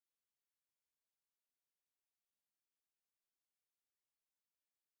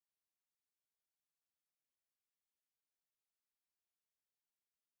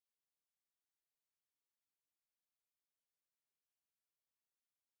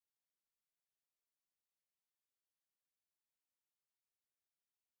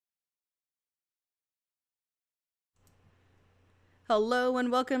Hello and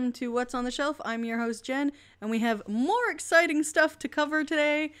welcome to What's on the Shelf. I'm your host Jen, and we have more exciting stuff to cover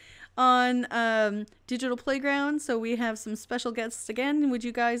today on Digital Playground. So we have some special guests again. Would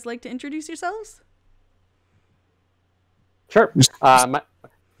you guys like to introduce yourselves? Sure. My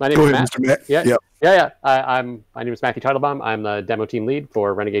name is Matt. Mr. Matt. Yeah. My name is Matthew Teitelbaum. I'm the demo team lead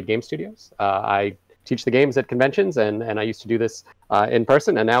for Renegade Game Studios. I teach the games at conventions, and I used to do this in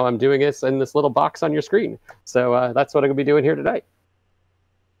person, and now I'm doing this in this little box on your screen. So that's what I'm going to be doing here tonight.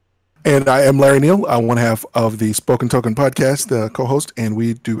 And I am Larry Neal, one half of the Spoken Token podcast, the co-host, and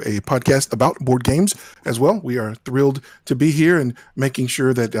we do a podcast about board games as well. We are thrilled to be here and making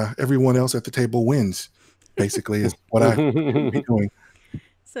sure that everyone else at the table wins, basically, is what I'm doing.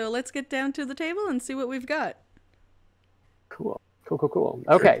 So let's get down to the table and see what we've got. Cool.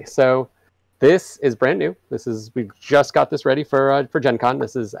 Okay, so this is brand new. We just got this ready for Gen Con.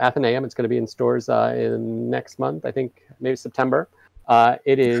 This is Atheneum. It's going to be in stores in next month, I think, maybe September.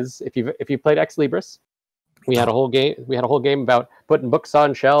 It is if you played Ex Libris, we had a whole game about putting books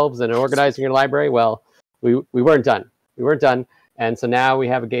on shelves and organizing your library. Well, we weren't done. And so now we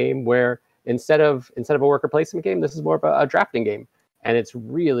have a game where instead of a worker placement game, this is more of a drafting game. And it's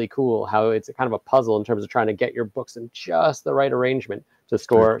really cool how it's kind of a puzzle in terms of trying to get your books in just the right arrangement to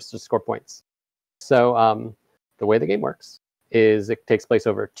score points. So the way the game works is it takes place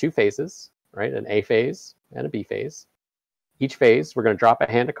over 2 phases, right? An A phase and a B phase. Each phase, we're going to drop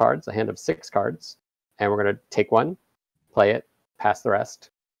a hand of cards, a hand of 6 cards, and we're going to take one, play it, pass the rest,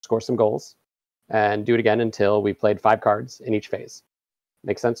 score some goals, and do it again until we played 5 cards in each phase.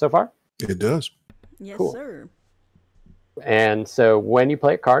 Make sense so far? It does. Yes, cool. Sir. And so when you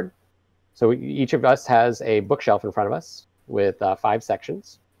play a card, so each of us has a bookshelf in front of us with 5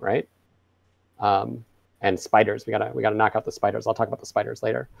 sections, right? And spiders. We gotta knock out the spiders. I'll talk about the spiders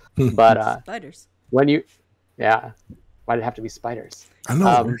later. But spiders. Why did it have to be spiders? I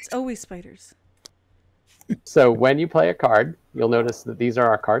know. It's always spiders. So when you play a card, you'll notice that these are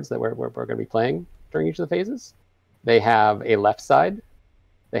our cards that we're going to be playing during each of the phases. They have a left side,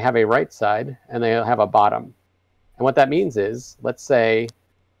 they have a right side, and they have a bottom. And what that means is, let's say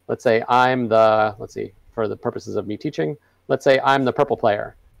I'm for the purposes of me teaching, let's say I'm the purple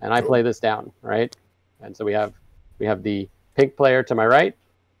player, and I play this down, right? And so we have the pink player to my right,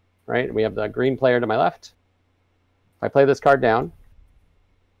 and we have the green player to my left. If I play this card down,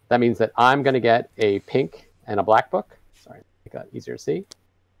 that means that I'm going to get a pink and a black book. Sorry, make that easier to see.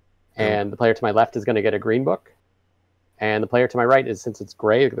 And the player to my left is going to get a green book. And the player to my right is, since it's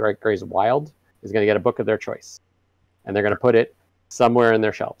gray, the gray is wild, is going to get a book of their choice. And they're going to put it somewhere in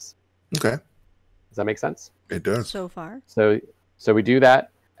their shelves. Okay. Does that make sense? It does. So far. So we do that,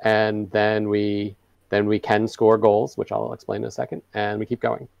 and then we can score goals, which I'll explain in a second, and we keep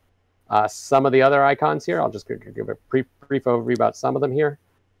going. Some of the other icons here, I'll just give a brief overview about some of them here.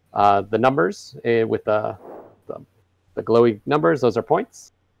 The numbers with the glowy numbers, those are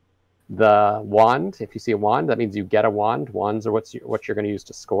points. The wand, if you see a wand, that means you get a wand. Wands are what you're going to use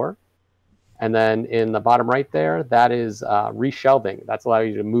to score. And then in the bottom right there, that is reshelving. That's allowing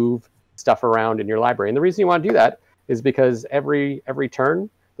you to move stuff around in your library. And the reason you want to do that is because every turn,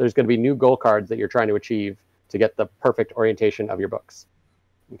 there's going to be new goal cards that you're trying to achieve to get the perfect orientation of your books.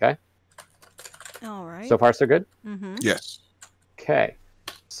 Okay? All right. So far, so good? Mm-hmm. Yes. Okay.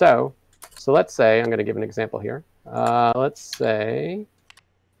 So let's say, I'm going to give an example here. Let's say,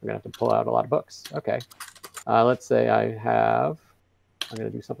 I'm going to have to pull out a lot of books. Okay. Let's say I'm going to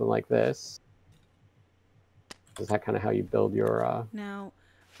do something like this. Is that kind of how you build your... Now,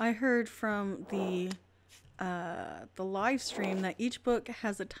 I heard from the live stream that each book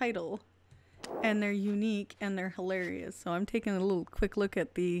has a title, and they're unique and they're hilarious. So I'm taking a little quick look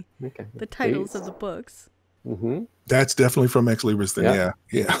at the titles of the books. Mm-hmm. That's definitely from Ex Libris then.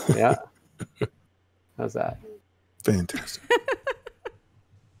 Yeah. Yeah. How's that? Fantastic.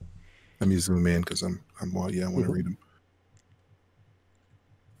 Let me zoom in because I want to read them.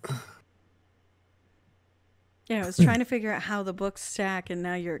 Yeah, I was trying to figure out how the books stack, and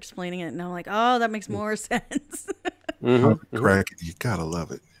now you're explaining it, and I'm like, oh, that makes more sense. Crack, you gotta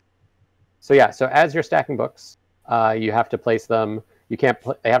love it. So as you're stacking books, you have to place them. You can't.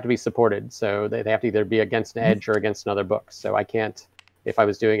 They have to be supported, so they have to either be against an edge or against another book. So I can't. If I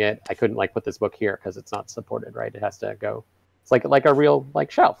was doing it, I couldn't put this book here because it's not supported, right? It has to go. It's like a real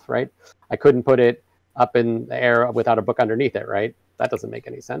shelf, right? I couldn't put it up in the air without a book underneath it, right? That doesn't make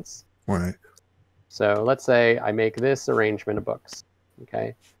any sense. Right. So let's say I make this arrangement of books.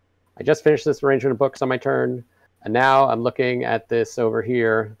 Okay, I just finished this arrangement of books on my turn, and now I'm looking at this over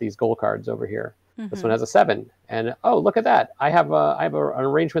here. These goal cards over here. Mm-hmm. This one has a 7, and oh, look at that! I have an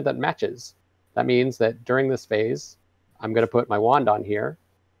arrangement that matches. That means that during this phase, I'm going to put my wand on here,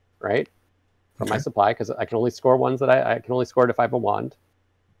 right? For my supply, because I can only score ones that I can only score it if I have a wand.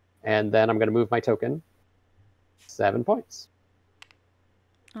 And then I'm going to move my token 7 points.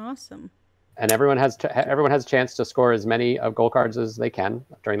 Awesome. And everyone has a chance to score as many of gold cards as they can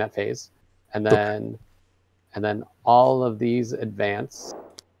during that phase. And then all of these advance,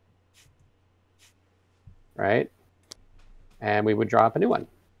 right? And we would draw up a new one.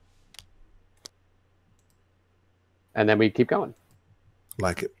 And then we keep going.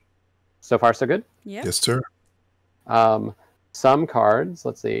 Like it. So far, so good? Yeah. Yes, sir. Some cards,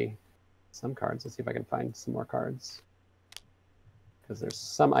 let's see. Let's see if I can find some more cards. Because there's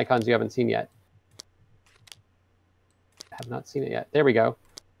some icons you haven't seen yet. Have not seen it yet. There we go.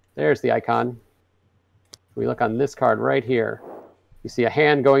 There's the icon. If we look on this card right here, you see a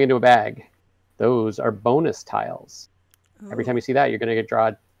hand going into a bag. Those are bonus tiles. Ooh. Every time you see that, you're going to draw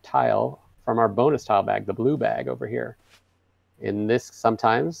a tile from our bonus tile bag, the blue bag over here. In this,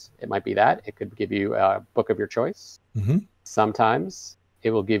 sometimes it might be that. It could give you a book of your choice. Mm-hmm. Sometimes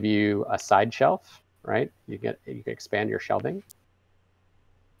it will give you a side shelf, right? You can expand your shelving,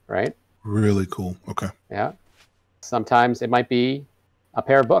 right? Really cool. Okay. Yeah. Sometimes it might be a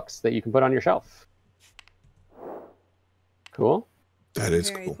pair of books that you can put on your shelf. Cool. That is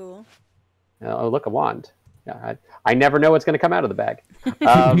Very cool. Oh, look, a wand. Yeah, I never know what's going to come out of the bag. It's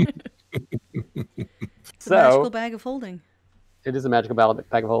a magical bag of holding. It is a magical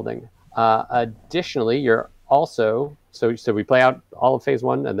bag of holding. Additionally, you're also so we play out all of phase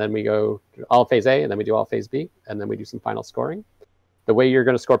 1, and then we go all of phase A, and then we do all of phase B, and then we do some final scoring. The way you're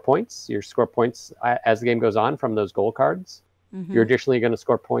going to score points, you score points as the game goes on from those gold cards. Mm-hmm. You're additionally going to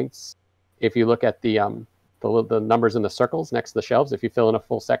score points if you look at the numbers in the circles next to the shelves. If you fill in a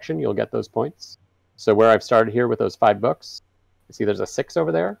full section, you'll get those points. So where I've started here with those 5 books, you see there's a 6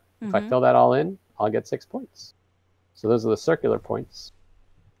 over there. Mm-hmm. If I fill that all in, I'll get 6 points. So those are the circular points.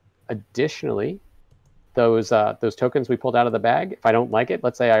 Additionally, those tokens we pulled out of the bag, if I don't like it,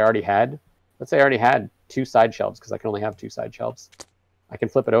 let's say I already had 2 side shelves, because I can only have 2 side shelves. I can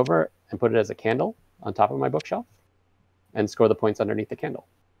flip it over and put it as a candle on top of my bookshelf and score the points underneath the candle.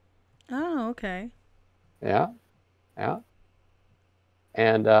 Oh, okay. Yeah.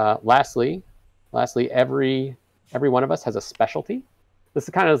 And lastly, every one of us has a specialty. This is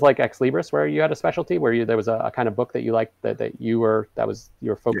kind of like Ex Libris, where you had a specialty, where there was a kind of book that you liked that you were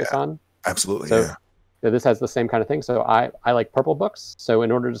focused on. Absolutely. So, yeah. So this has the same kind of thing. So I like purple books. So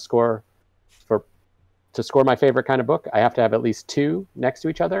in order to score my favorite kind of book, I have to have at least 2 next to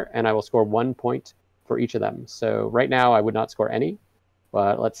each other, and I will score 1 point for each of them. So right now I would not score any,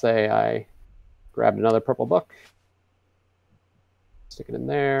 but let's say I grabbed another purple book, stick it in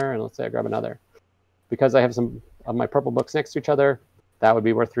there, and let's say I grab another. Because I have some of my purple books next to each other, that would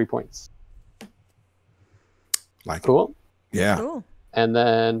be worth 3 points. Like cool. Yeah. Cool. And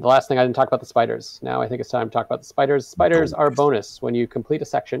then the last thing, I didn't talk about the spiders. Now I think it's time to talk about the spiders. Spiders are bonus. When you complete a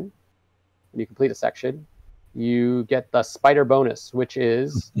section, you get the spider bonus, which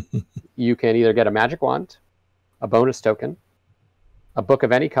is you can either get a magic wand, a bonus token, a book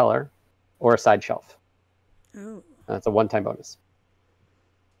of any color, or a side shelf. Oh. That's a one-time bonus.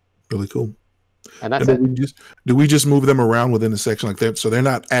 Really cool. And that's and it. Do we just move them around within the section like that, so they're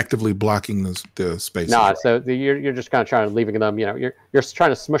not actively blocking the space? No, right? So you're just kind of trying to leaving them. You're trying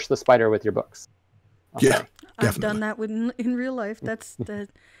to smush the spider with your books. Okay. Yeah, definitely. I've done that in real life. That's the.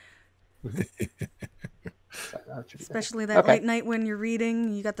 Especially that late night when you're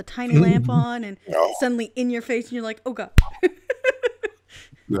reading, you got the tiny lamp on, and suddenly in your face, and you're like, "Oh God."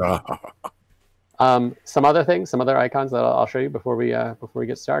 Some other things, some other icons that I'll show you before we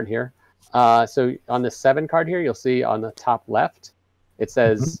get started here. So on the 7 card here, you'll see on the top left, it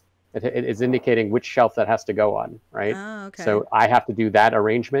says it is indicating which shelf that has to go on, right? Oh, okay. So I have to do that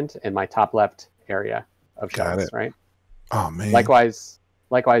arrangement in my top left area of shelves, right? Oh man. Likewise,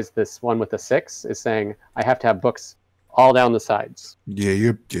 this one with the 6 is saying I have to have books all down the sides. Yeah,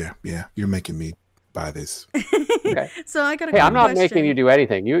 you're making me buy this. Okay. So I got a Hey, I'm not question. making you do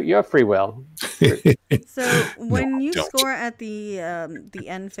anything. You have free will. So when you don't. score at the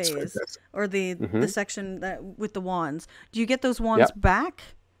end phase or the section that with the wands, do you get those wands back?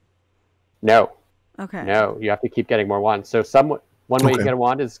 No. Okay. No, you have to keep getting more wands. So one way you can get a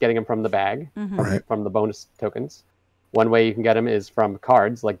wand is getting them from the bag, from the bonus tokens. One way you can get them is from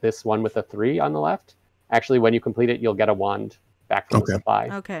cards, like this one with the 3 on the left. Actually, when you complete it, you'll get a wand back from the supply.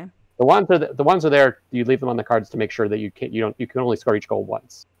 Okay. The wands are there. You leave them on the cards to make sure that you can only score each gold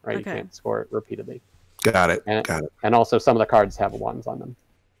once, right? Okay. You can't score it repeatedly. Got it. And also some of the cards have wands on them.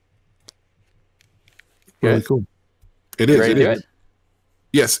 Really cool. It is. Ready to do it?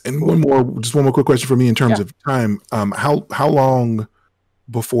 Yes, and just one more quick question for me in terms of time. How long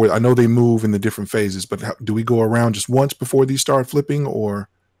before? I know they move in the different phases, but do we go around just once before these start flipping, or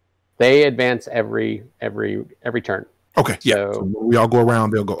they advance every turn? Okay, so we all go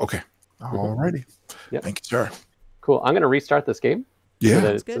around. They'll go. Okay, all righty. Yep. Thank you, sir. Cool. I'm going to restart this game.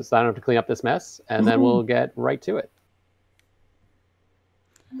 Yeah, so I don't have to clean up this mess, and then we'll get right to it.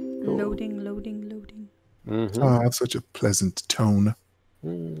 Cool. Loading. Mm-hmm. Oh, that's such a pleasant tone.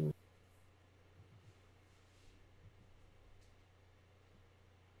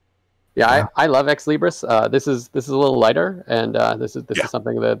 Yeah, I love Ex Libris. This is a little lighter, and this is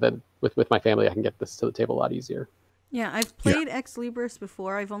something that with my family I can get this to the table a lot easier. Yeah, I've played Ex Libris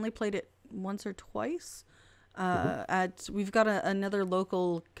before. I've only played it once or twice. We've got another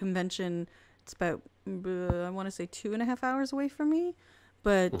local convention. It's about I want to say 2.5 hours away from me,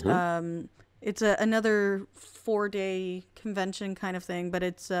 but it's another 4-day convention kind of thing. But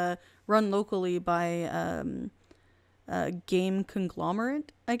it's run locally by game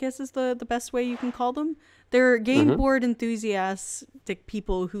conglomerate, I guess is the best way you can call them. They're game board enthusiastic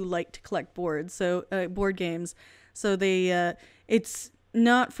people who like to collect boards, so board games. So they it's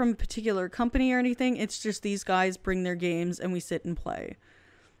not from a particular company or anything. It's just these guys bring their games and we sit and play.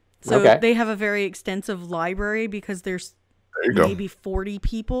 So they have a very extensive library because there's maybe 40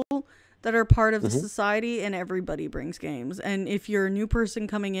 people that are part of the society, and everybody brings games. And if you're a new person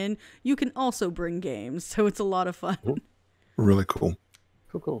coming in, you can also bring games. So it's a lot of fun. Really cool.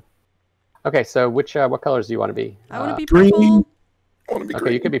 Cool. Okay, so what colors do you want to be? I want to be purple. Green. I want to be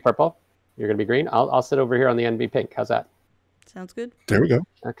green. You could be purple. You're going to be green. I'll sit over here on the end and be pink. How's that? Sounds good. There we go.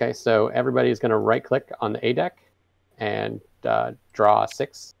 Okay, so everybody is going to right-click on the A deck and draw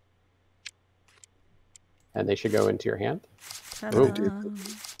 6. And they should go into your hand.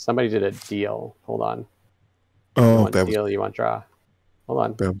 Somebody did a deal. Hold on. Oh, that deal you want to draw. Hold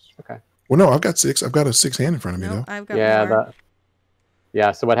on. Okay. Well, no, I've got 6. I've got a 6 hand in front of me, though. I've got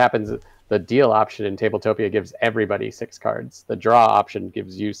more. So what happens, the deal option in Tabletopia gives everybody 6 cards. The draw option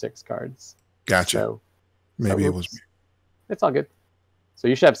gives you 6 cards. Gotcha. So, maybe it was me. It's all good. So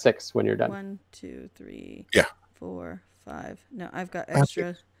you should have 6 when you're done. 1, 2, 3, yeah, 4, 5. No, I've got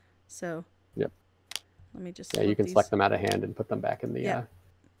extra. So yep. Let me just you can select them out of hand and put them back in the yeah.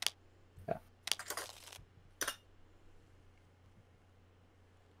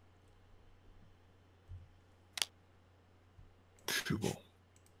 Cool.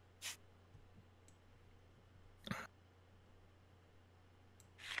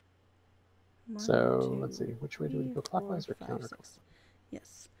 So let's see, which way do we go, clockwise or counterclockwise?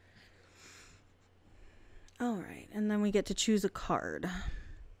 Yes. All right, and then we get to choose a card.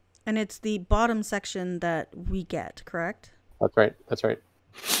 And it's the bottom section that we get, correct? That's right.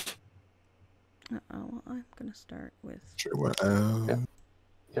 Well, I'm going to start with... Sure.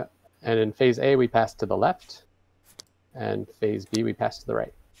 Yeah. And in phase A, we pass to the left. And phase B, we pass to the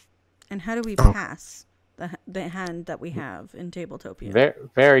right. And how do we pass the hand that we have in Tabletopia?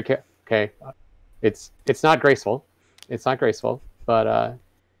 Very okay. It's not graceful. But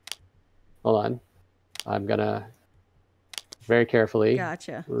hold on. I'm going to very carefully...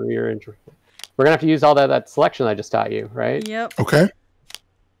 Gotcha. We're going to have to use all that selection I just taught you, right? Yep. Okay.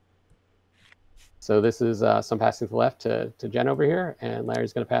 So this is some passing to the left to Jen over here, and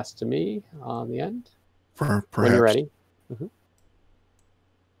Larry's going to pass to me on the end. Perhaps. When you're ready.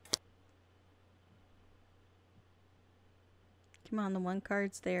 Come on, the one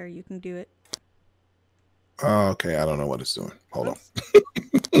card's there. You can do it. Okay, I don't know what it's doing. Hold on.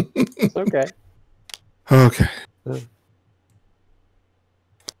 It's okay. Okay.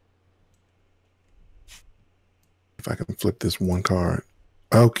 If I can flip this one card.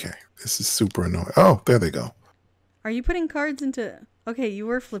 Okay, this is super annoying. Oh, there they go. Are you putting cards into... Okay, you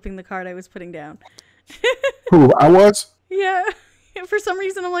were flipping the card I was putting down. Who, I was? Yeah. For some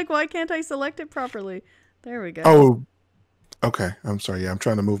reason, I'm like, why can't I select it properly? There we go. Oh, okay. I'm sorry. Yeah, I'm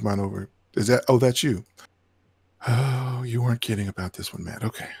trying to move mine over. Is that... Oh, that's you. Oh, you weren't kidding about this one, Matt.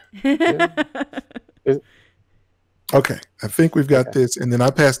 Okay. Okay, I think we've got this. And then I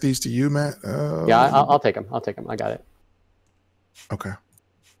pass these to you, Matt. Yeah, I'll take them. I got it. Okay.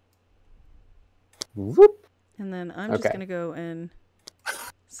 Whoop. And then I'm just going to go and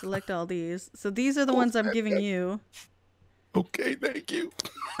select all these. So these are the ones I'm giving you. Okay, thank you.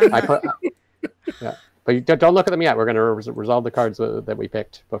 Yeah, but you don't look at them yet. We're going to resolve the cards that we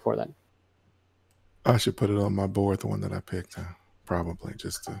picked before then. I should put it on my board, the one that I picked, probably,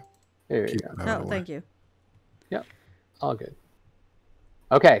 just to keep it out of the way. Thank you. Yep, all good.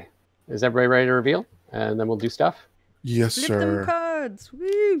 Okay, is everybody ready to reveal? And then we'll do stuff? Yes, Flip sir. them cards.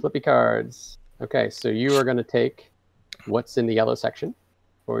 Woo! Flippy cards. Okay, so you are going to take what's in the yellow section.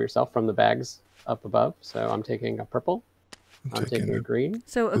 for yourself from the bags up above. So I'm taking a purple. I'm taking a green.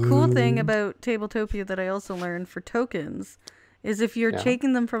 So a cool thing about Tabletopia that I also learned for tokens is if you're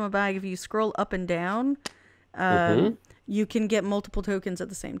taking them from a bag, if you scroll up and down, you can get multiple tokens at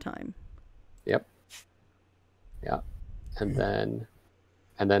the same time. Yep. Yeah. And then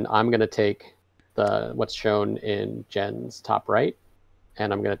I'm going to take what's shown in Jen's top right,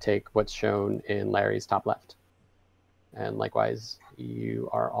 and I'm going to take what's shown in Larry's top left. And likewise, you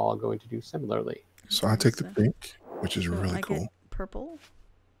are all going to do similarly. So I take the pink, which is really cool. Get purple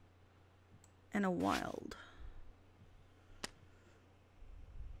and a wild.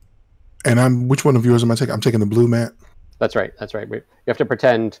 And which one of yours am I taking? I'm taking the blue, Matt. That's right. That's right. You have to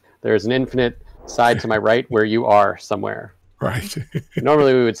pretend there's an infinite side to my right where you are somewhere. Right.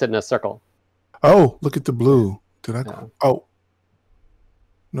 Normally we would sit in a circle. Oh, look at the blue. Did I? No. Oh,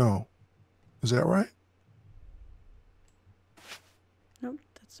 no. Is that right? Nope,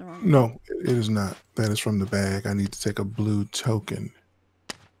 that's the wrong one. No, it is not. That is from the bag. I need to take a blue token.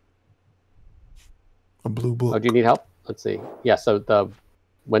 A blue book. Oh, do you need help? Let's see. Yeah, so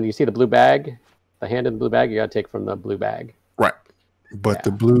when you see the blue bag, the hand in the blue bag, you got to take from the blue bag. Right. But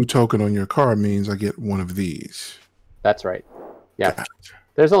the blue token on your card means I get one of these. That's right. Yeah. Gotcha.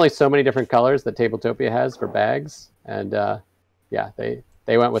 There's only so many different colors that Tabletopia has for bags. And yeah, they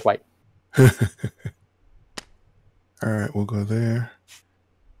went with white. All right, we'll go there.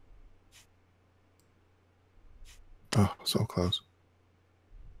 Oh, so close.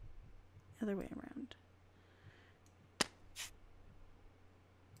 Other way around.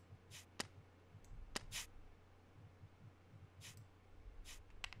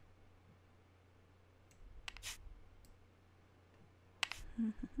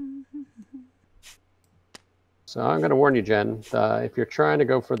 So I'm going to warn you, Jen. If you're trying to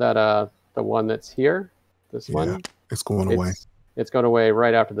go for that, the one that's here, this one, it's going away. It's going away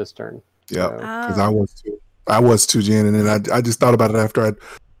right after this turn. Yeah, because I was too, Jen, and then I just thought about it after I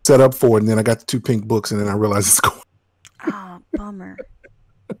set up for it, and then I got the 2 pink books, and then I realized it's going. Oh, bummer.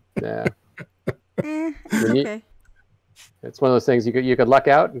 Yeah. Okay. It's one of those things you could luck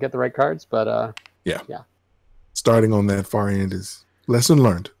out and get the right cards, but yeah. Starting on that far end is lesson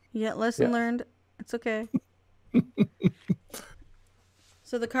learned. Yeah, lesson learned. It's okay.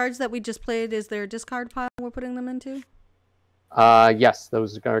 So the cards that we just played, is there a discard pile we're putting them into? Yes,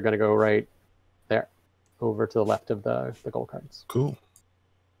 those are going to go right there, over to the left of the gold cards. Cool.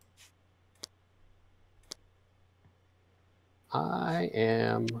 I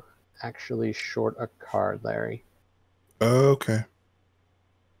am actually short a card, Larry. Okay.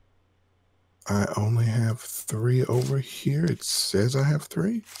 I only have 3 over here. It says I have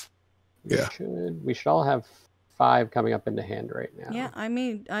 3. Yeah. We should all have 5 coming up into hand right now. Yeah, I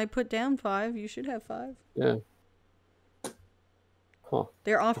mean, I put down 5. You should have 5. Yeah. Huh.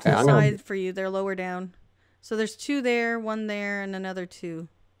 They're off to the side for you. They're lower down. So there's 2 there, 1 there, and another 2.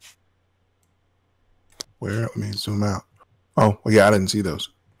 Where? Let me zoom out. Oh, well, yeah, I didn't see those.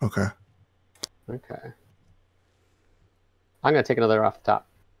 Okay. Okay. I'm going to take another off the top.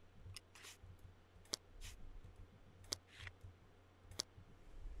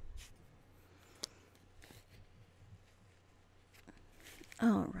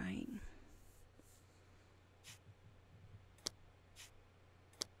 All right.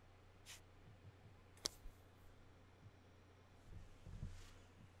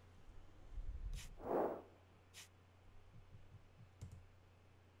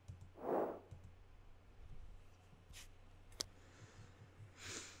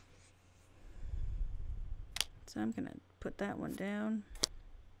 So I'm going to put that one down.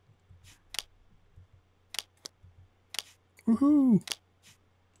 Woohoo!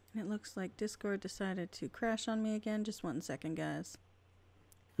 It looks like Discord decided to crash on me again. Just 1 second, guys.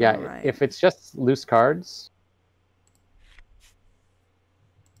 Yeah, right. If it's just loose cards,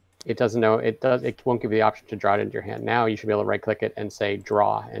 it doesn't know. It won't give you the option to draw it into your hand. Now you should be able to right-click it and say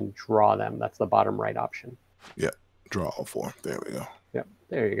draw and draw them. That's the bottom right option. Yeah, draw all 4. There we go. Yep,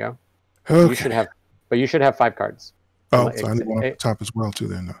 there you go. Okay. You should have 5 cards. Oh, so I need one up top as well too.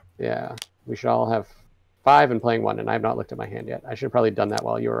 Then. Yeah, we should all have 5 and playing 1, and I have not looked at my hand yet. I should have probably done that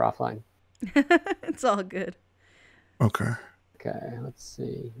while you were offline. It's all good. Okay. Okay, let's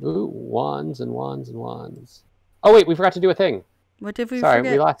see. Ooh, wands and wands and wands. Oh wait, we forgot to do a thing. What did we forget?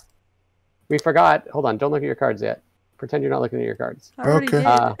 Sorry, we forgot. Hold on, don't look at your cards yet. Pretend you're not looking at your cards.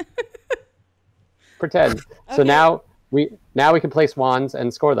 Okay. Pretend. Okay. So now we can place wands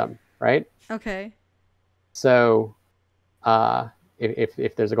and score them, right? Okay. So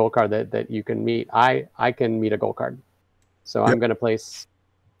if there's a gold card that you can meet, I can meet a gold card. So I'm going to place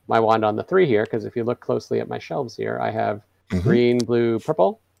my wand on the 3 here, because if you look closely at my shelves here, I have green, blue,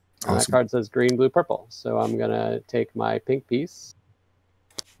 purple. And that Awesome. card says green, blue, purple. So I'm going to take my pink piece,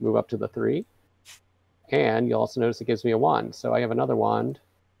 move up to the 3. And you'll also notice it gives me a wand. So I have another wand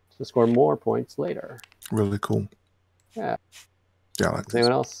to score more points later. Really cool. Yeah. Yeah, I like Does this.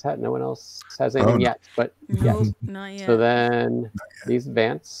 anyone else no one else has anything yet? But Nope, yes. not yet. So then these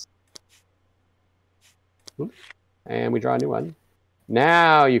advance. And we draw a new one.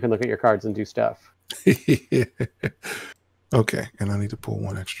 Now you can look at your cards and do stuff. Okay, and I need to pull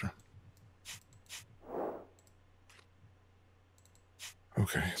one extra.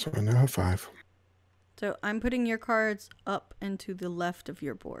 Okay, so I now have 5. So I'm putting your cards up and to the left of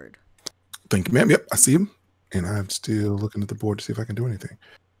your board. Thank you, ma'am. Yep, I see them. And I'm still looking at the board to see if I can do anything.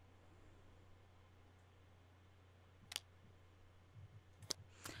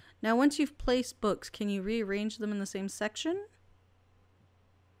 Now, once you've placed books, can you rearrange them in the same section?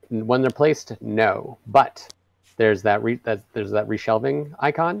 When they're placed, no. But there's that reshelving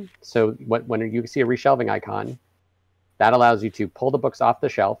icon. So when you see a reshelving icon, that allows you to pull the books off the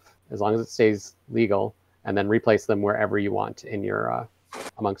shelf as long as it stays legal, and then replace them wherever you want in your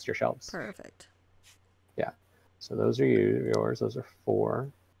amongst your shelves. Perfect. Yeah. So those are yours. Those are 4.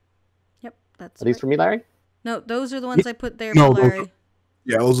 Yep, that's. Are these for me, Larry? No, those are the ones I put there, No, for Larry.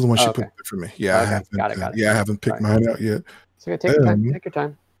 Yeah, those are the ones she Okay. put for me. Yeah, Okay. I haven't. Got it. Yeah, I haven't picked mine out yet. So take your time. Take your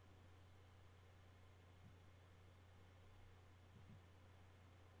time.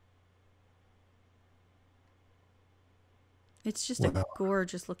 It's just a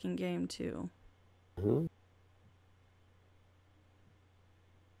gorgeous looking game too. Mm-hmm.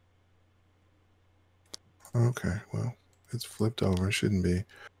 Okay, well, it's flipped over. It shouldn't be.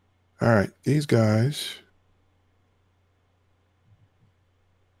 All right, these guys.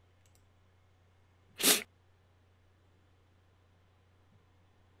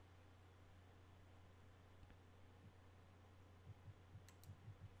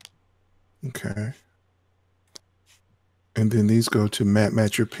 Okay. And then these go to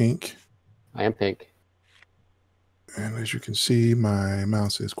match your pink. I am pink. And as you can see, my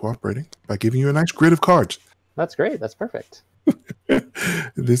mouse is cooperating by giving you a nice grid of cards. That's great. That's perfect.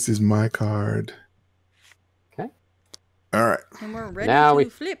 This is my card. Okay. All right. And we're ready Now to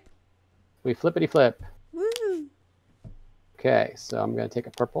flip. We flippity flip. Woo! Okay, so I'm going to take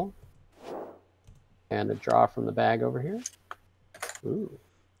a purple and a draw from the bag over here. Ooh.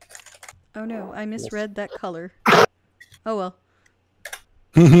 Oh no, I misread that color. Oh well.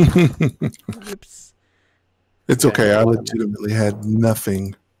 Whoops. It's okay. I legitimately had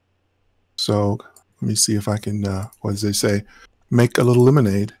nothing. So let me see if I can, what does they say? Make a little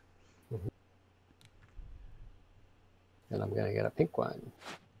lemonade. And I'm going to get a pink one.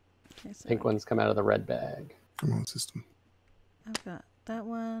 Okay, so Pink ones come out of the red bag. Come on, system. I've got that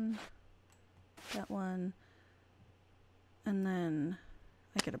one, and then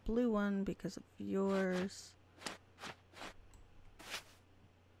I get a blue one because of yours.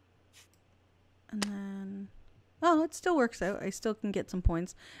 And then, oh, it still works out. I still can get some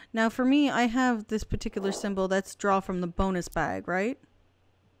points. Now for me, I have this particular symbol that's draw from the bonus bag, right?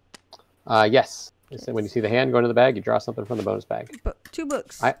 Yes. So when you see the hand go into the bag, you draw something from the bonus bag. But 2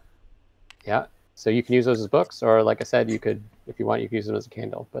 books. Yeah. So you can use those as books, or like I said, you could, if you want, you can use them as a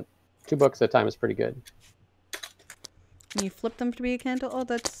candle. But 2 books at a time is pretty good. And you flip them to be a candle. Oh,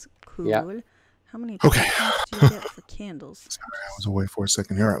 that's cool. Yeah. How many Okay. points do you get for candles? Sorry, I was away for a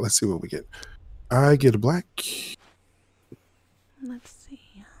second here. All right, let's see what we get. I get a black. Let's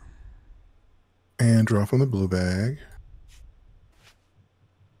see. And draw from the blue bag.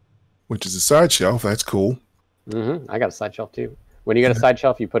 Which is a side shelf. That's cool. Mm-hmm. I got a side shelf too. When you get a side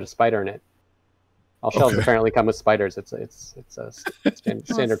shelf, you put a spider in it. All shelves apparently come with spiders. It's a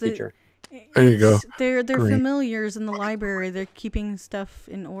standard feature. There you go. They're Green. familiars in the library. They're keeping stuff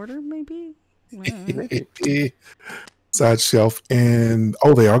in order, maybe? Side shelf. And,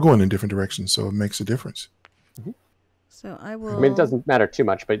 oh, they are going in different directions, so it makes a difference. So I will... I mean, it doesn't matter too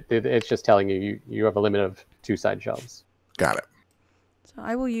much, but it's just telling you have a limit of 2 side shelves. Got it. So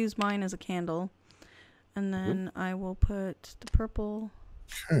I will use mine as a candle. And then I will put the purple...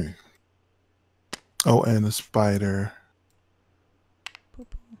 Okay. Oh, and the spider.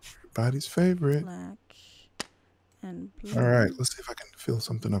 Purple, Everybody's favorite. black, and blue. All right, let's see if I can fill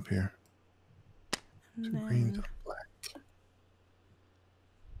something up here. And 2 then greens, and black.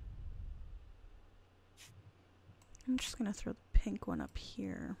 I'm just going to throw the pink one up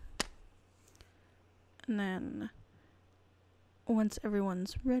here. And then once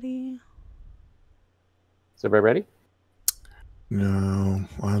everyone's ready... Is everybody ready? No,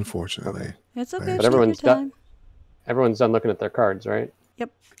 unfortunately. It's okay. But take everyone's your done. time. Everyone's done looking at their cards, right?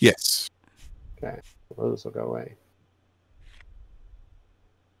 Yep. Yes. Okay. Those will go away.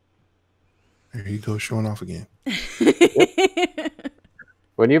 There you go, showing off again.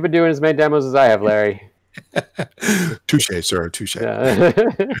 When you've been doing as many demos as I have, Larry. Touche, sir. Touche. Yeah.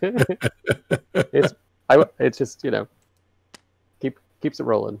 It's just, you know, keeps it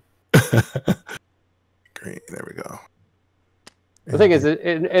rolling. Great. There we go. The thing is,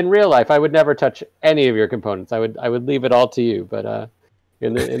 in real life, I would never touch any of your components. I would leave it all to you. But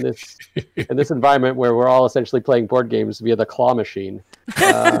in this environment where we're all essentially playing board games via the claw machine,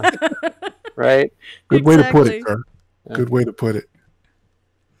 right? Good way to put it, sir. Yeah. Good way to put it.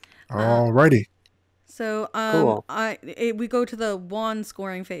 All righty. So Cool. we go to the wand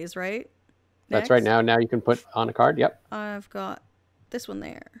scoring phase, right? That's right. Now you can put on a card. Yep. I've got this one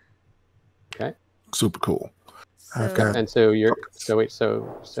there. Okay. Super cool. So, I've got. And so you're so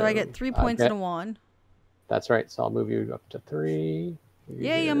I get 3 points in a wand. That's right. So I'll move you up to 3.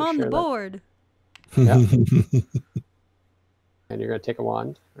 Yay! I'm on the board. Yeah. And you're gonna take a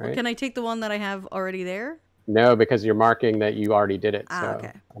wand, right? Well, can I take the one that I have already there? No, because you're marking that you already did it. Ah, so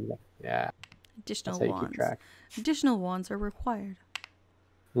okay. Yeah. Additional That's how you wands. keep track. Additional wands are required.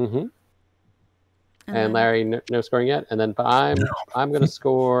 Mm-hmm. And then, Larry, no scoring yet. And then I'm gonna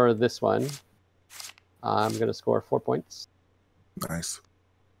score this one. I'm gonna score 4 points. Nice.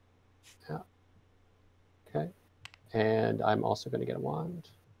 Yeah. Okay. And I'm also gonna get a wand,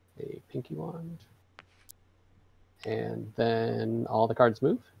 a pinky wand. And then all the cards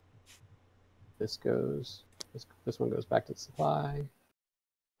move. This one goes back to the supply.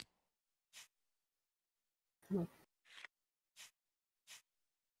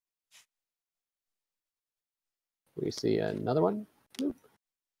 We see another one.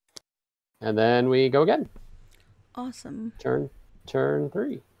 And then we go again. Awesome. Turn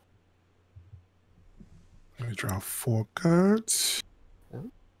 3. Let me draw 4 cards. Yeah.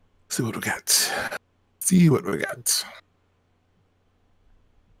 See what we got. See what we got.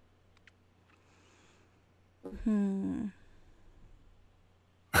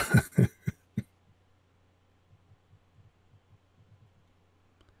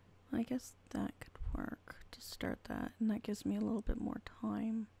 I guess that could work to start that, and that gives me a little bit more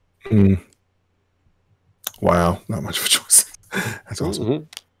time. Wow, not much of a choice. That's awesome. Mm-hmm.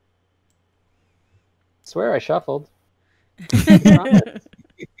 Swear I shuffled.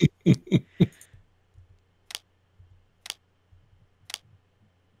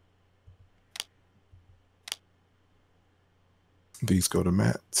 These go to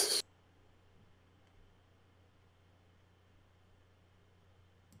Matt.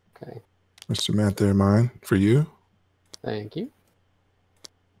 Okay. Mr. Matt, they're mine for you. Thank you.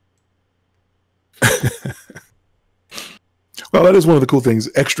 Well, that is one of the cool things,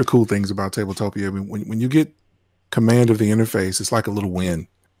 extra cool things about Tabletopia. I mean, when you get command of the interface, it's like a little win.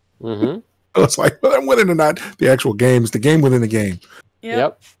 Mm-hmm. It's like, whether I'm winning or not, the actual game is the game within the game.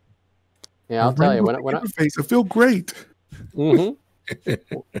 Yep. Yeah, I'll tell you when interface, I feel great. Mm-hmm.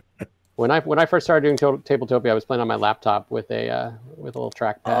 when I first started doing Tabletopia, I was playing on my laptop with a little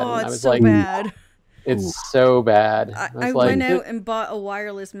trackpad. Oh, and it's I was so like, bad. It's so bad. I went out and bought a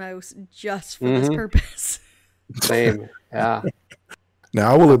wireless mouse just for this purpose. Same. Yeah.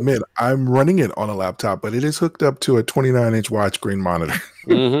 Now, I will admit, I'm running it on a laptop, but it is hooked up to a 29-inch widescreen monitor.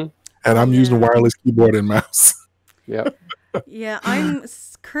 Mm-hmm. And I'm using a wireless keyboard and mouse. Yep. Yeah, I'm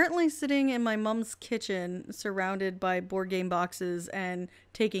currently sitting in my mom's kitchen surrounded by board game boxes and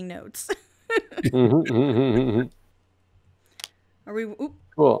taking notes. Are we... Oop,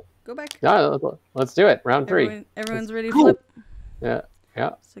 cool. go back. Yeah, let's do it. Round 3. Everyone's ready to cool. flip? Yeah.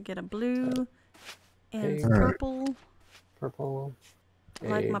 Yeah. So get a blue and All right. purple. Purple. I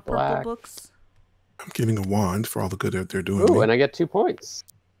like my black. purple books. I'm getting a wand for all the good that they're doing. Ooh, and I get 2 points.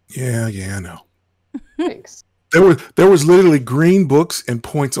 Yeah, I know. Thanks. There was literally green books and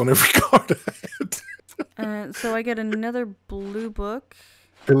points on every card I had. So I get another blue book.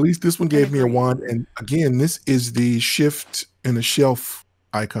 At least this one gave me a green. wand. And again, this is the shift and the shelf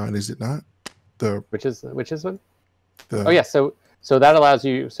icon, is it not? Which is one? The, Oh yeah, so that allows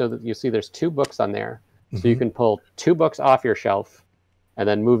you, so that you see there's 2 books on there. So you can pull 2 books off your shelf and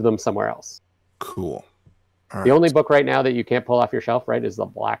then move them somewhere else. Cool. All The right. only book right now that you can't pull off your shelf, right, is the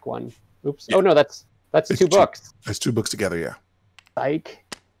black one. Oops. Yeah. Oh no, that's It's 2 books. That's 2 books together, yeah. Psych.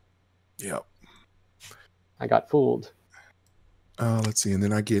 Yep. I got fooled. Let's see, and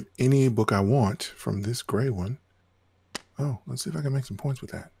then I get any book I want from this gray one. Oh, let's see if I can make some points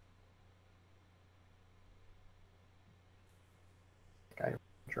with that. Okay.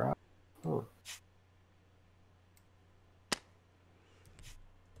 Drop. Oh.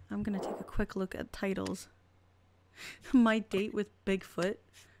 I'm going to take a quick look at titles. My Date with Bigfoot.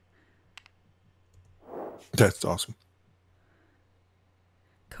 That's awesome.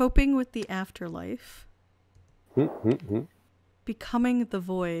 Coping with the afterlife. Hmm. Becoming the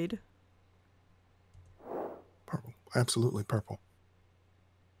void. Purple. Absolutely purple.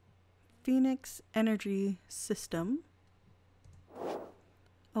 Phoenix energy system.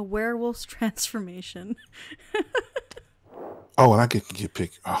 A werewolf's transformation. Oh, and I get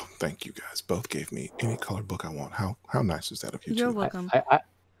picked. Oh, thank you guys. Both gave me any color book I want. How nice is that of you You're two? welcome.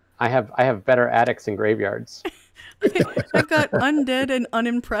 I have better attics and graveyards. I've got undead and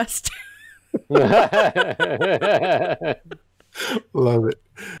unimpressed. Love it.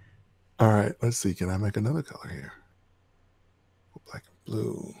 All right, let's see. Can I make another color here? Black and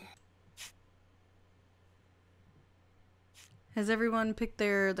blue. Has everyone picked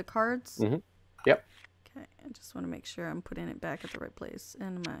the cards? Mm-hmm. Yep. Okay, I just want to make sure I'm putting it back at the right place.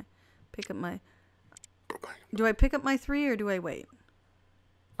 And pick up my. Do I pick up my 3 or do I wait?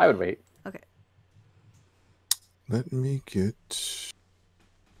 I would wait. Okay. Let me get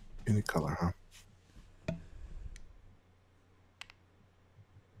any color, huh?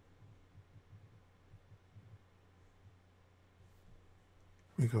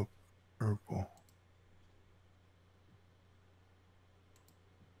 We go purple.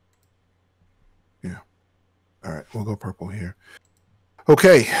 Yeah. All right, we'll go purple here.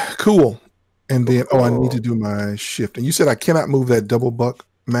 Okay, cool. And then, I need to do my shift. And you said I cannot move that double buck,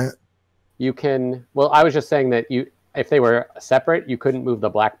 Matt? You can. Well, I was just saying that if they were separate, you couldn't move the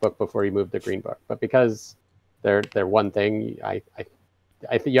black book before you moved the green book. But because they're one thing, I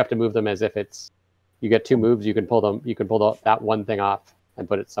think you have to move them as if you get 2 moves. You can pull them. You can pull that one thing off and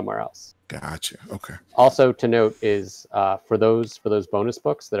put it somewhere else. Gotcha. Okay. Also to note is for those bonus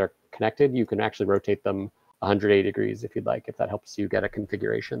books that are connected, you can actually rotate them 180 degrees if you'd like. If that helps you get a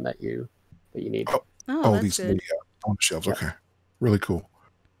configuration that you need. Oh, that's these good. on the shelves. Yep. Okay. Really cool.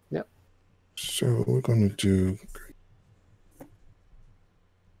 Yep. So we're going to do.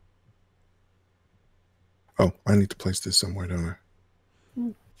 Oh, I need to place this somewhere, don't I?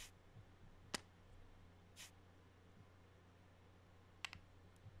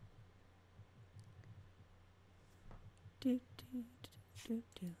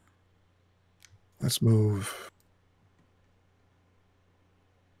 Let's move.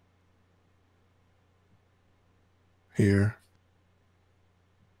 Here.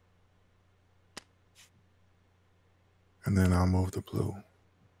 And then I'll move the blue.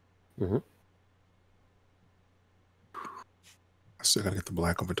 Mm-hmm. I still gotta get the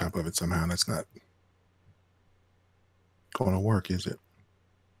black over top of it somehow. That's not going to work, is it?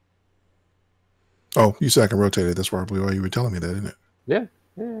 Oh, you said I can rotate it. That's probably why you were telling me that, isn't it? Yeah.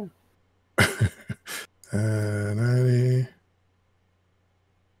 Yeah. 90.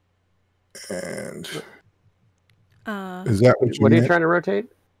 And is that what you What are you meant? trying to rotate?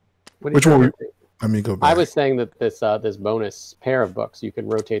 Which one? Let me go back. I was saying that this bonus pair of books you can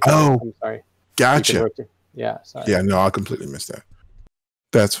rotate. Oh, I'm sorry. Gotcha. Yeah, sorry. Yeah, no, I completely missed that.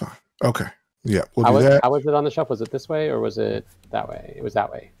 That's fine. Okay. Yeah, we'll do that. How was it on the shelf? Was it this way or was it that way? It was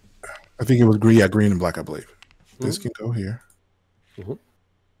that way. I think it was green. Yeah, green and black, I believe. Mm-hmm. This can go here. Mm-hmm.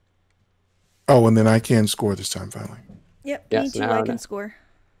 Oh, and then I can score this time finally. Yep, yes, me too. I can score.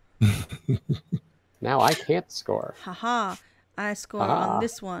 Now I can't score. Haha. I score on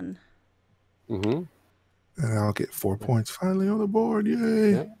this one. Mm-hmm. And I'll get 4 points finally on the board.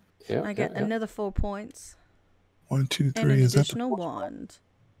 Yay. Yep, I get another 4 points. 1, 2, 3. And an Is additional that wand.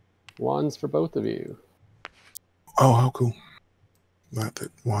 Wands for both of you. Oh, how cool. Not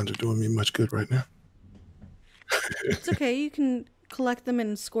that wands are doing me much good right now. It's okay. You can collect them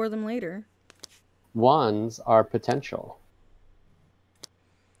and score them later. Wands are potential.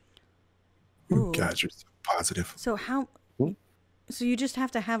 You guys are so positive. So how... So you just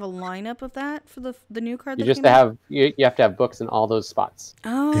have to have a lineup of that for the new card? You just have you have to have books in all those spots.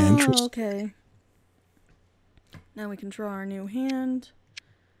 Oh, okay. Now we can draw our new hand.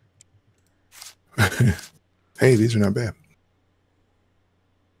 Hey, these are not bad.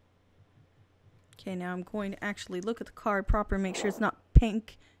 Okay, now I'm going to actually look at the card proper and make sure it's not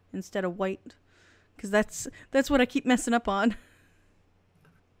pink instead of white, because that's what I keep messing up on.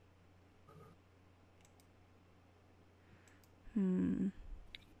 Yeah,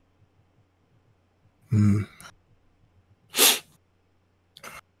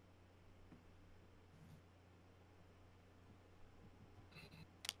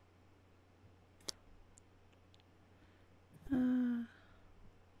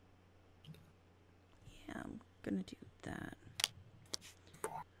 I'm gonna do that.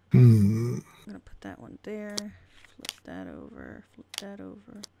 I'm gonna put that one there. Flip that over. Flip that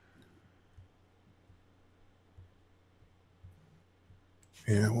over.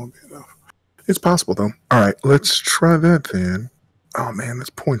 Yeah, it won't be enough. It's possible though. All right, let's try that then. Oh man, that's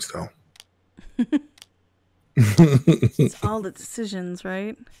points though. It's all the decisions,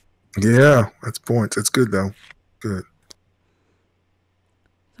 right? Yeah, that's points. That's good though. Good.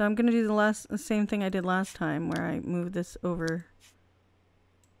 So I'm gonna do the same thing I did last time, where I move this over.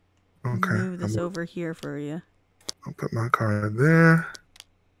 Okay. Move this over here for you. I'll put my card there.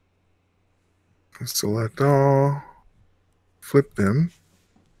 Select all. Flip them.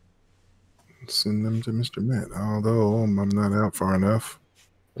 Send them to Mr. Matt. Although I'm not out far enough.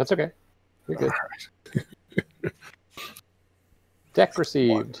 That's okay. You're good. All right. Deck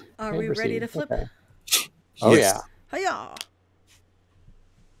received. Are we ready to flip? Okay. Oh Yes. yeah. Hiya!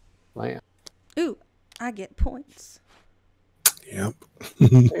 Land. Ooh, I get points. Yep.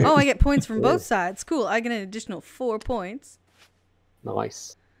 Oh, I get points from both sides. Cool. I get an additional 4 points.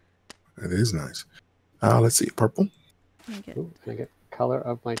 Nice. That is nice. Let's see. Purple. I get color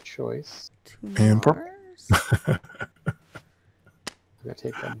of my choice. And purple. I'm gonna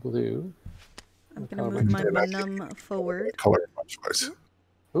take that blue. I'm gonna move my num forward. Color of my choice.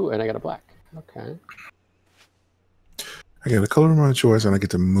 Ooh, and I got a black. Okay. I get a color of my choice, and I get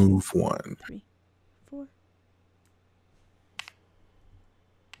to move 1. 3, 4.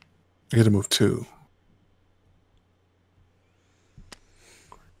 I get to move 2.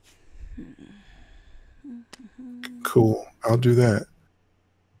 Cool. I'll do that.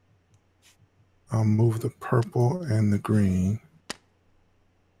 I'll move the purple and the green.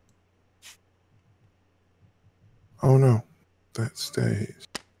 Oh no, that stays.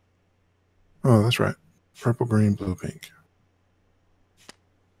 Oh, that's right. Purple, green, blue, pink.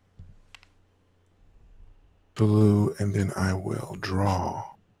 Blue, and then I will draw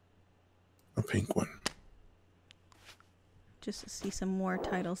a pink one. Just to see some more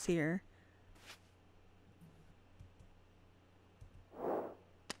titles here.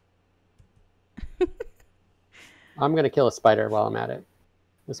 I'm gonna kill a spider while I'm at it.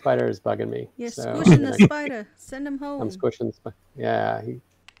 The spider is bugging me. You're so squishing the spider. Send him home. I'm squishing the spider. Yeah.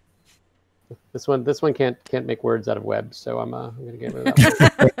 This one can't make words out of webs, so I'm gonna get rid of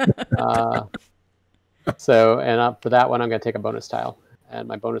that one. For that one, I'm gonna take a bonus tile, and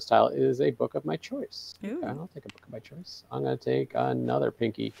my bonus tile is a book of my choice. Okay, I'll take a book of my choice. I'm gonna take another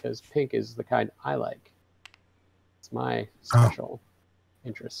pinky because pink is the kind I like. It's my special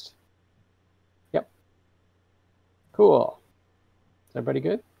interest. Yep. Cool. Is everybody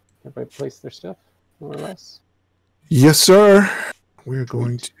good? Everybody place their stuff more or less. Yes, sir. We're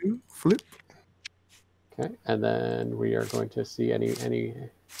going to flip. Okay, and then we are going to see anybody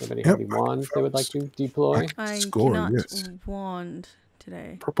have any wands they would like to deploy. I score, cannot yes. wand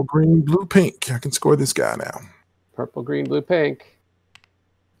today. Purple, green, blue, pink. I can score this guy now. Purple, green, blue, pink.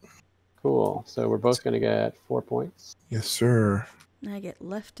 Cool. So we're both going to get 4 points. Yes, sir. I get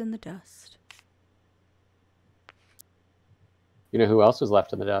left in the dust. You know who else was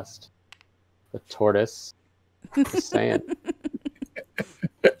left in the dust? The tortoise. Just saying.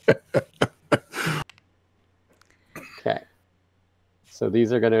 Okay. So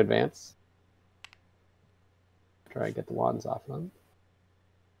these are going to advance. Try to get the wands off of them.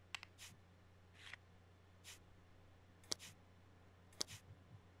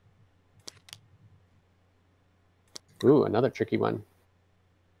 Ooh, another tricky one.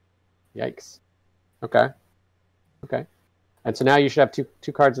 Yikes. Okay. Okay. And so now you should have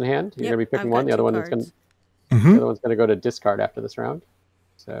two cards in hand. You're going to be picking one. The other one is going to the other one's going to go to discard after this round.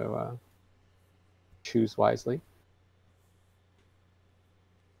 So choose wisely.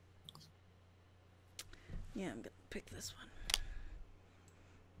 Yeah, I'm going to pick this one.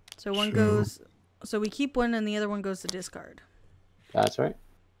 So one goes, so we keep one and the other one goes to discard. That's right.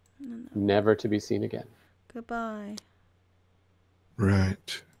 Never to be seen again. Goodbye.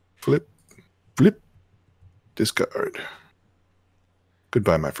 Right. Flip. Flip. Discard.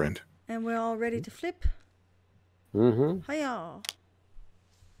 Goodbye, my friend. And we're all ready to flip. Mm-hmm. Hiya.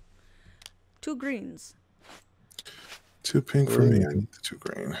 2 greens. 2 pink for me. I need the 2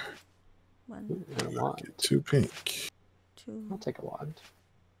 green. 1. And a wand. 2 pink. 2. I'll take a wand.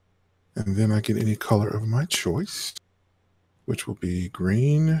 And then I get any color of my choice, which will be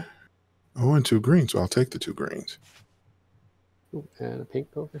green. Oh, and 2 greens. So I'll take the 2 greens. Ooh, and a pink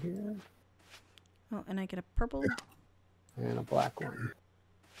over here. Oh, and I get a purple. And a black one.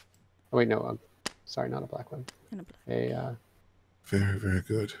 Oh, wait, no. Sorry, not a black one. And a black. Very, very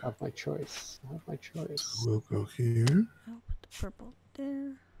good. Of my choice. Of my choice. So we'll go here. I'll put the purple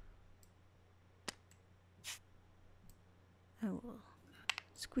there. I will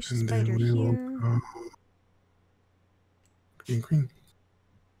squish the And spider then we will here. go green, green.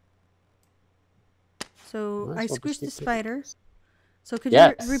 So I squished the spider. So could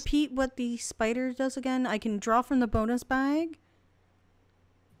Yes. you repeat what the spider does again? I can draw from the bonus bag.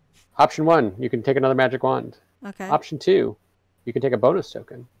 Option 1, you can take another magic wand. Okay. Option 2, you can take a bonus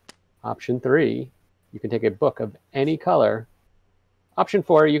token. Option 3, you can take a book of any color. Option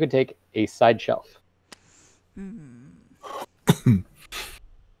 4, you can take a side shelf. And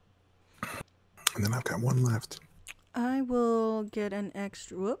then I've got one left. I will get an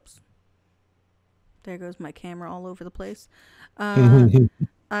extra. Whoops. There goes my camera all over the place.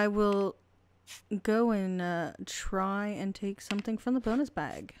 I will go and try and take something from the bonus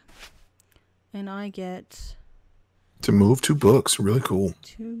bag. And I get... To move 2 books. Really cool.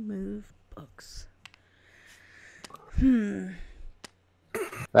 2 move books.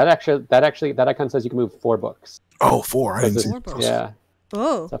 That icon says you can move 4 books. Oh, 4. I didn't see 4 books. Yeah.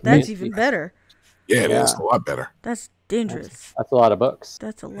 Oh, that's even better. Yeah, it is a lot better. That's dangerous. That's a lot of books.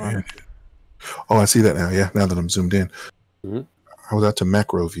 That's a lot of... Oh, I see that now. Yeah, now that I'm zoomed in. Mm-hmm. I was out to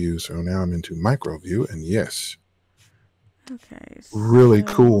macro view, so now I'm into micro view, and yes. Okay. Really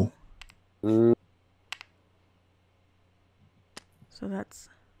cool. Mm. So that's...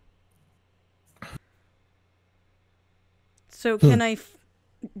 So can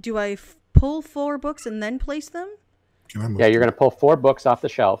do I pull 4 books and then place them? Can I move Yeah, you're going to pull 4 books off the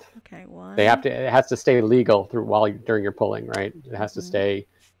shelf. Okay, 1. They have to. It has to stay legal during your pulling, right? It has to stay.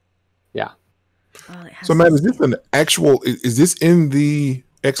 Yeah. Oh, it has So, to Matt, is stay. this an actual? Is this in the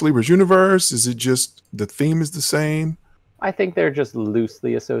Ex Libris universe? Is it just the theme is the same? I think they're just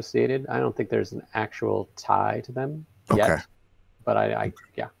loosely associated. I don't think there's an actual tie to them yet. But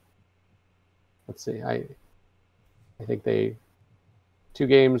yeah. Let's see. I think 2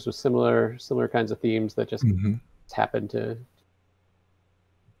 games with similar kinds of themes that just happen to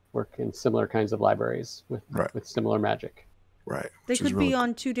work in similar kinds of libraries with similar magic. Right. They could be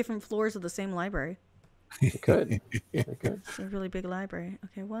on 2 different floors of the same library. They could. They could. It's a really big library.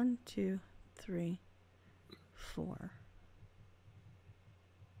 Okay, 1, 2, 3, 4.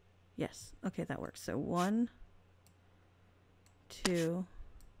 Yes. Okay, that works. So 1, 2,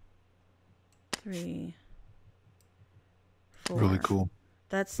 3, 4. Really cool.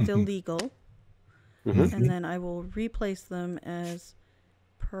 That's still legal. Mm-hmm. And then I will replace them as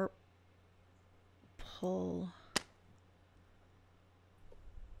purple,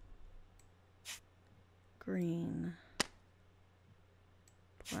 green,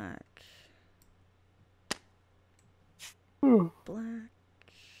 black, black.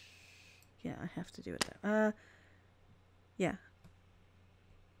 Yeah, I have to do it that. Yeah.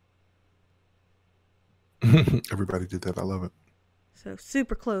 Everybody did that. I love it. So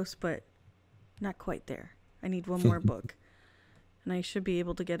super close, but not quite there. I need 1 more book. And I should be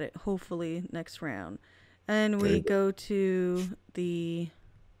able to get it hopefully next round. And we go to the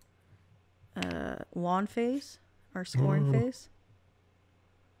wand phase, our scoring phase.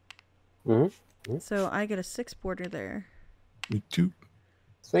 Mm-hmm. So I get a 6 border there. Me too.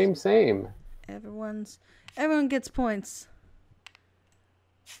 Same. Everyone gets points.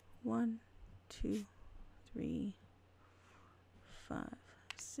 1, 2, 3, 5,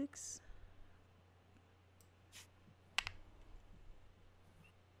 6.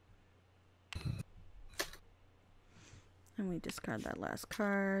 And we discard that last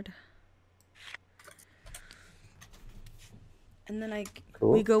card. And then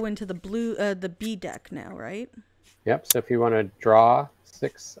we go into the the B deck now, right? Yep. So if you want to draw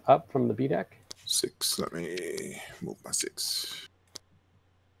 6 up from the B deck. 6. Let me move my 6.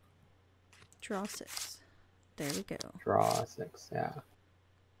 Draw 6. There we go. Draw 6. Yeah.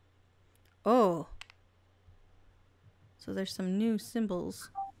 Oh. So there's some new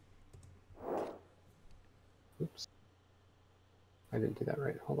symbols. Oops. I didn't do that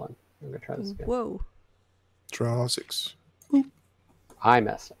right. Hold on. I'm going to try this again. Whoa. Draw 6. I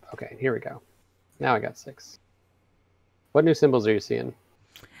messed up. Okay, here we go. Now I got 6. What new symbols are you seeing?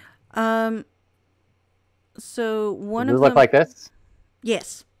 So one Does of it look them... like this?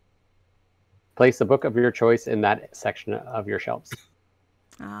 Yes. Place a book of your choice in that section of your shelves.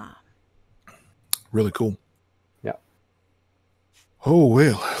 Ah. Really cool. Yeah. Oh,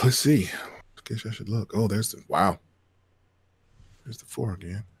 well, let's see. I guess I should look. Oh, there's the... Wow. There's the 4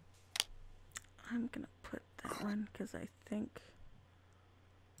 again. I'm going to put that one because I think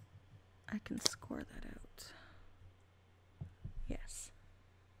I can score that out. Yes.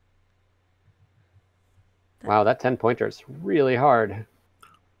 Wow, that 10-pointer is really hard.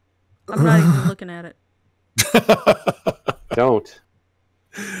 I'm not even looking at it. Don't.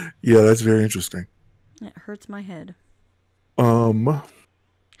 Yeah, that's very interesting. It hurts my head.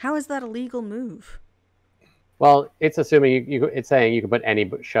 How is that a legal move? Well, it's assuming it's saying you can put any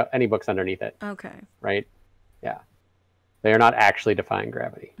books underneath it. Okay. Right? Yeah. They are not actually defying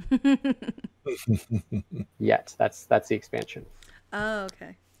gravity. Yet. That's the expansion. Oh,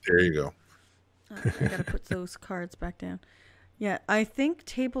 okay. There you go. I gotta put those cards back down. Yeah, I think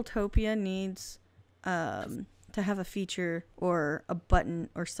Tabletopia needs to have a feature or a button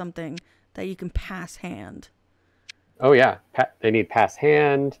or something that you can pass hand. Oh yeah, they need pass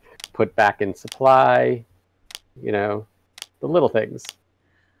hand, put back in supply, the little things.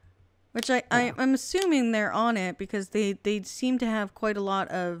 Which I'm assuming they're on it because they seem to have quite a lot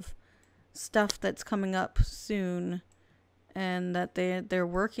of stuff that's coming up soon and that they're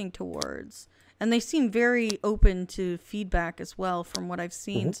working towards. And they seem very open to feedback as well from what I've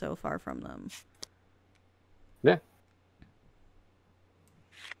seen so far from them. Yeah.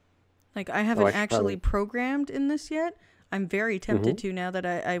 Like, I haven't actually programmed in this yet. I'm very tempted to now that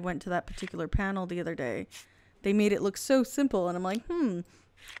I went to that particular panel the other day. They made it look so simple, and I'm like,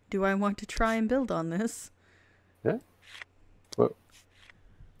 do I want to try and build on this? Yeah. Well,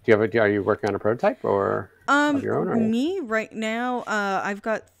 are you working on a prototype or of your own? Or? Me right now, I've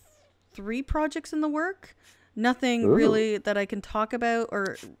got 3 projects in the work. Nothing really that I can talk about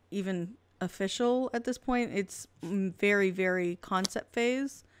or even official at this point. It's very, very concept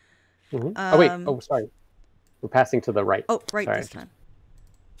phase. Oh wait! Oh, sorry. We're passing to the right. Oh, right, sorry. this time.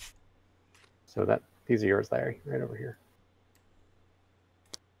 So these are yours, Larry, right over here.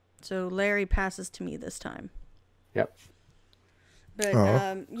 So Larry passes to me this time. Yep. But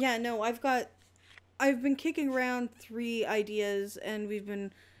yeah, no, I've been kicking around 3 ideas, and we've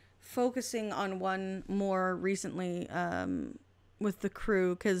been focusing on one more recently with the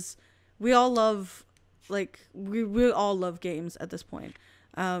crew, because we all love, we all love games at this point.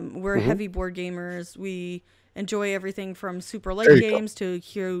 We're heavy board gamers. We enjoy everything from super light games to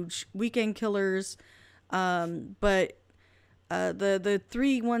huge weekend killers. But the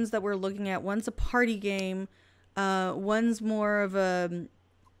 3 ones that we're looking at, one's a party game, one's more of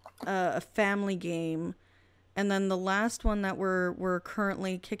a family game, and then the last one that we're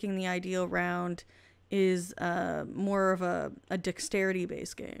currently kicking the idea around is more of a dexterity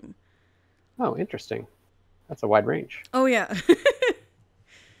based game. Oh, interesting. That's a wide range. Oh yeah.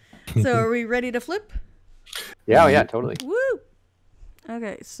 So are we ready to flip? Yeah, yeah, totally. Woo!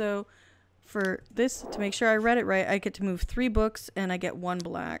 Okay, so for this, to make sure I read it right, I get to move 3 books, and I get 1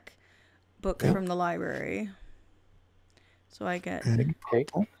 black book from the library. So I get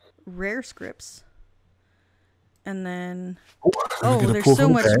rare scripts. And then... Oh, there's so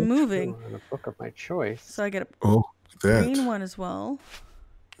much moving. A book of my choice. So I get a green one as well.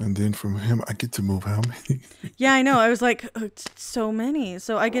 And then from him, I get to move how many? Yeah, I know. I was like, so many.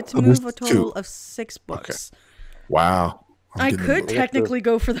 So I get to move a total of 6 books. Okay. Wow. I could technically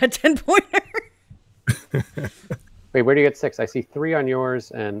go for that 10-pointer. Wait, where do you get 6? I see 3 on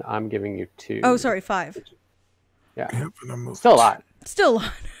yours, and I'm giving you 2. Oh, sorry, 5. Yeah. Yep, and I'm still a lot. Still a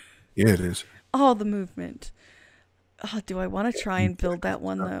lot. Yeah, it is. All the movement. Oh, do I want to try and build that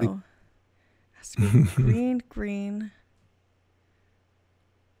one, though? It has to be green, green.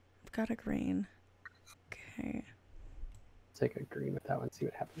 I've got a green. Okay. Take a green with that one, see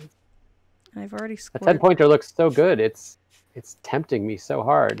what happens. I've already scored. A 10-pointer looks so good. It's tempting me so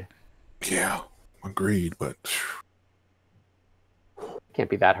hard. Yeah, agreed, but... Can't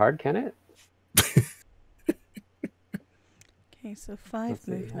be that hard, can it? Okay, so 5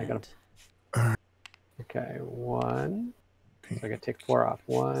 movement. Okay, 1. So I gotta take 4 off.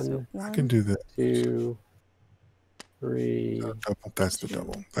 1. So 1. I can do that. 2, 3. That's the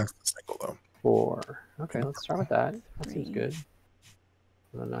double. That's the single, though. 4. Okay, let's start with that. That seems good.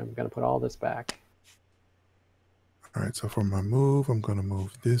 And then I'm gonna put all this back. All right, so for my move, I'm gonna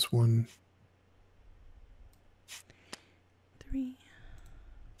move this one. 3.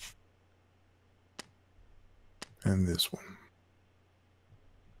 And this one.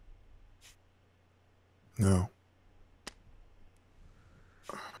 No.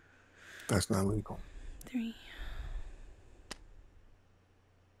 That's not legal. 3.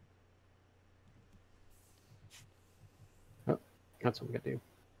 Oh, that's what I'm gonna do.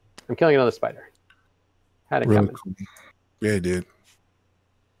 I'm killing another spider. Had it Really coming. cool. Yeah, it did.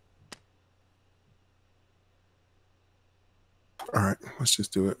 All right, let's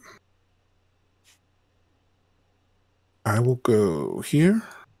just do it. I will go here.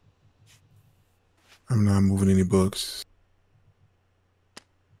 I'm not moving any books.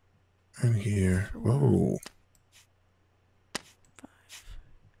 And here. Whoa. 5.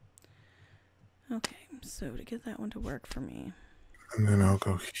 Okay, so to get that one to work for me. And then I'll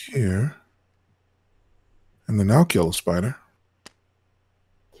go here. And then I'll kill a spider.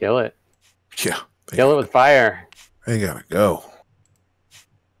 Kill it. Yeah. Kill it with fire. They gotta go.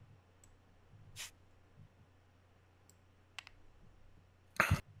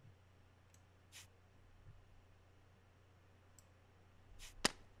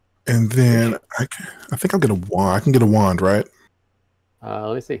 And then I think I'll get a wand. I can get a wand, right?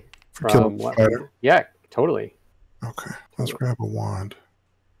 Let me see. For killing From what? spider. Yeah, totally. Okay, let's grab a wand.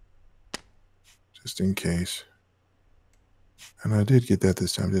 Just in case. And I did get that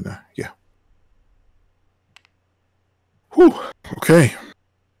this time, didn't I? Yeah. Whew. Okay.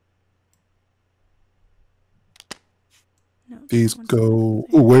 No, These go.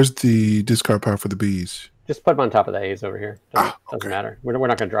 Oh, where's the discard pile for the bees? Just put them on top of the A's over here. Doesn't matter. We're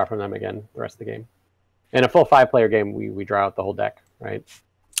not going to draw from them again the rest of the game. In a full 5-player game, we draw out the whole deck, right?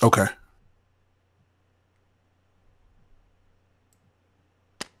 Okay.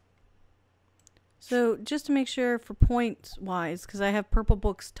 So just to make sure for points wise, because I have purple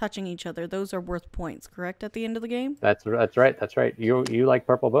books touching each other, those are worth points, correct? At the end of the game. That's right. That's right. You like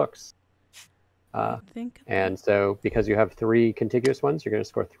purple books. I think. And so because you have 3 contiguous ones, you're going to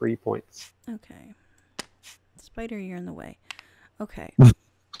score 3 points. Okay. Spider, you're in the way. Okay.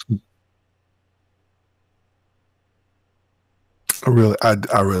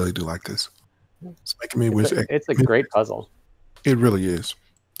 I really do like this. It's making me wish. It's a great puzzle. It really is.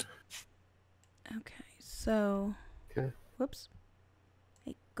 Okay, so. Okay. Whoops.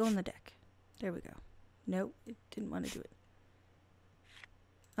 Hey, go on the deck. There we go. Nope, it didn't want to do it.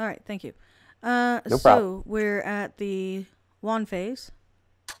 All right, thank you. No so problem. we're at the wand phase.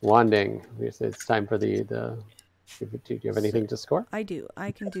 Wanding. It's time for the. Do you have anything to score? I do.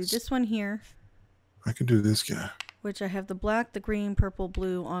 I can do this one here, I can do this guy. which I have the black, the green, purple,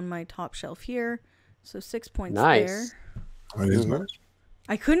 blue on my top shelf here. So 6 points Nice. there. That is nice.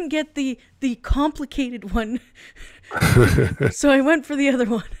 I couldn't get the complicated one, so I went for the other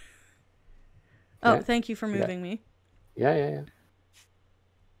one. Oh, Okay. thank you for moving me. Yeah.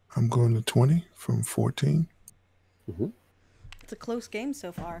 I'm going to 20 from 14. Mm-hmm. It's a close game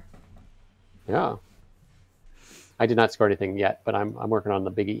so far. Yeah. I did not score anything yet, but I'm working on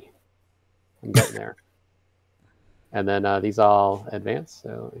the biggie. I'm getting there. And then these all advance,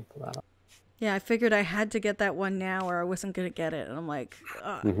 so let me pull that up. Yeah, I figured I had to get that one now or I wasn't going to get it. And I'm like,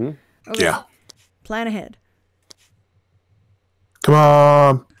 Mm-hmm. okay, Yeah. plan ahead. Come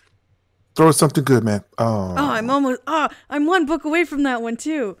on. Throw us something good, man. Oh, I'm one book away from that one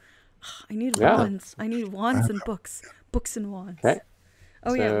too. I need Yeah. wands. I need wands and books. Books and wands. Okay.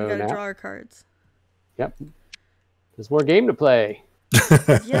 Oh yeah, we So got to now- draw our cards. Yep. There's more game to play.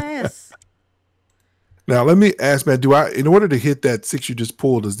 Yes. Now let me ask, man. In order to hit that 6 you just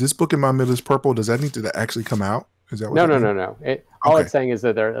pulled, does this book in my middle is purple? Does that need to actually come out? Is that what? No. that means? All Okay. it's saying is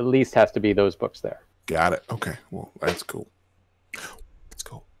that there at least has to be those books there. Got it. Okay. Well, that's cool. Let's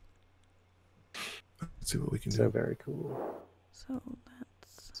go. Let's see what we can So do. very cool. So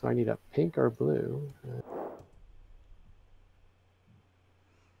that's So I need a pink or blue.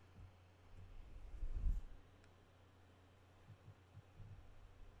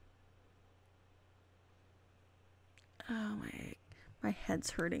 oh my head's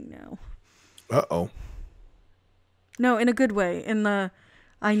hurting now. Uh-oh. No, in a good way. In the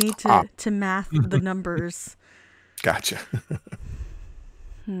I need to math the numbers. Gotcha.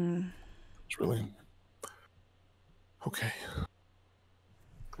 It's really okay.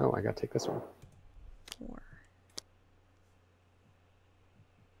 Oh, I got to take this one. 4.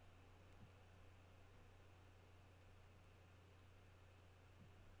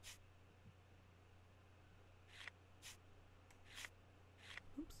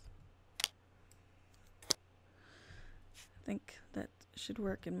 Oops. I think that should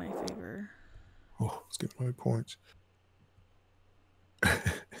work in my favor. Oh, let's get my points.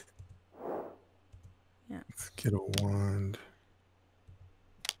 Yeah. Let's get a wand.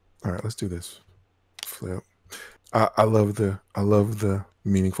 All right, let's do this. Flip. I love the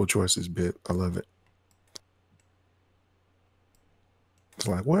meaningful choices bit. I love it. It's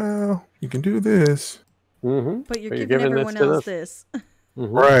like, well, you can do this. Mm-hmm. But you're But you're giving giving everyone this to else this. Mm-hmm.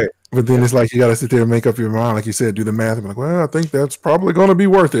 Right. But then it's like you got to sit there and make up your mind. Like you said, do the math. I'm like, well, I think that's probably going to be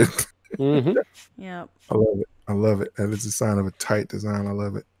worth it. Mm-hmm. Yeah. I love it. I love it. That is a sign of a tight design. I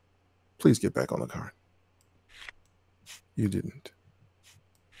love it. Please get back on the card. You didn't.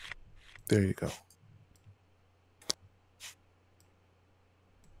 There you go.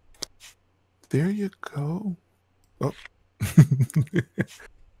 There you go. Oh.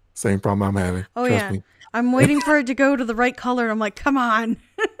 Same problem I'm having. Oh, Trust yeah. me. I'm waiting for it to go to the right color. I'm like, come on.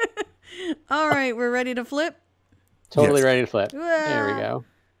 All right, we're ready to flip. Totally Yes. ready to flip. There we go.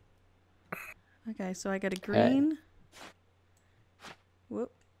 Okay, so I got a green.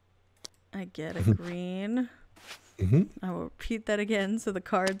 Whoop. I get a green. Mm-hmm. I will repeat that again so the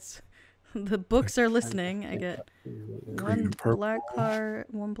cards, the books are listening. I get Green one and purple. black card,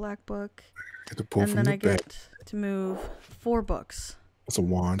 one black book, Get to pull and from then the I back. get to move 4 books. That's a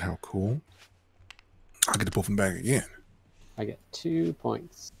wand. How cool. I get to pull from back again. I get 2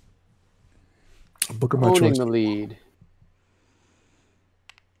 points. A book of my Owning choice. the lead.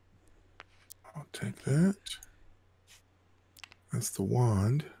 I'll take that. That's the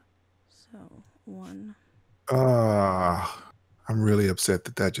wand. So 1, I'm really upset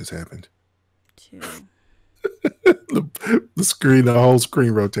that just happened. 2. the screen, the whole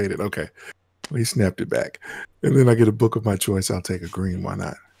screen rotated. Okay. Well, he snapped it back. And then I get a book of my choice. I'll take a green. Why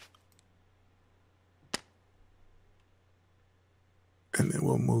not? And then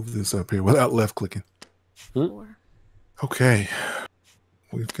we'll move this up here without left clicking. 4. Okay.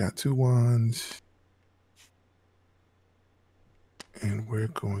 We've got 2 wands. And we're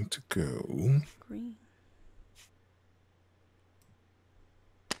going to go Green.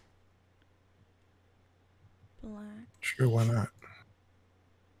 Black. Sure, why not?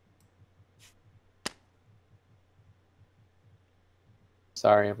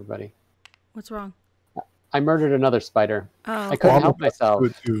 Sorry, everybody. What's wrong? I murdered another spider. Oh. I couldn't I'm help about to myself. do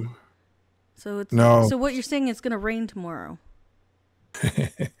it too. So it's No. So what you're saying it's going to rain tomorrow.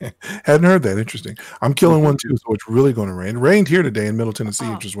 Hadn't heard that. Interesting. I'm killing one too, so it's really going to rain. It rained here today in Middle Tennessee,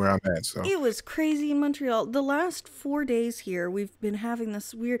 which is where I'm at. So It was crazy in Montreal. The last 4 days here, we've been having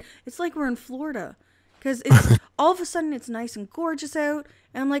this weird. It's like we're in Florida, because it's all of a sudden it's nice and gorgeous out,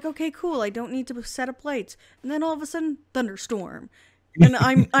 and I'm like, okay, cool. I don't need to set up lights, and then all of a sudden, thunderstorm, and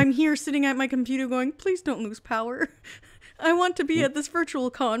I'm here sitting at my computer going, please don't lose power. I want to be at this virtual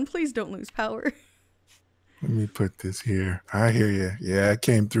con. Please don't lose power. let me put this here. I hear you. Yeah, it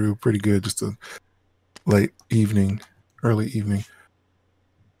came through pretty good. Just a late evening, early evening.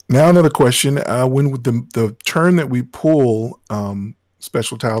 Now another question: when with the turn that we pull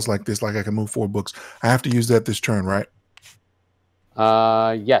special tiles like this, like I can move 4 books, I have to use that this turn, right?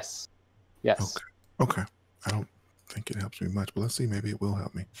 Yes. Yes. Okay. I don't think it helps me much, but let's see. Maybe it will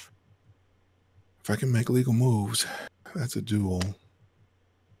help me. If I can make legal moves, that's a duel.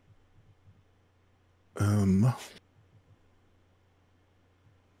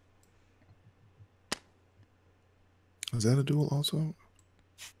 Is that a duel also?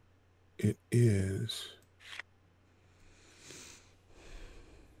 It is.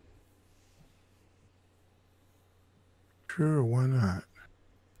 Sure, why not?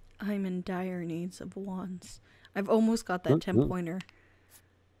 I'm in dire needs of wands. I've almost got that 10-pointer.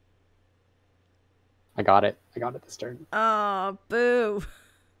 I got it. I got it this turn. Oh, boo.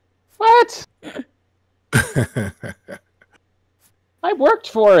 What? I worked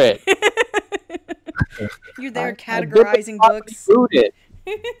for it. You're there I categorizing books. It.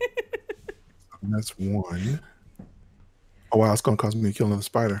 That's 1. Oh wow, it's gonna cause me to kill another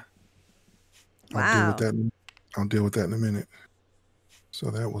spider. Wow. I'll deal with that in a minute. So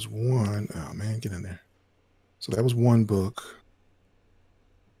that was 1. Oh man, get in there. So that was 1 book.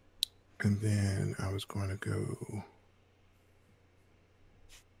 And then I was going to go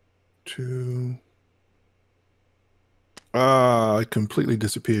 2. It completely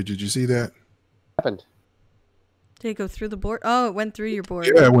disappeared. Did you see that? Happened. Did it go through the board? Oh, it went through your board.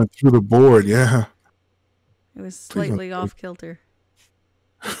 Yeah, it went through the board. Yeah. It was slightly off kilter.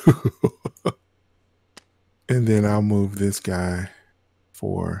 And then I'll move this guy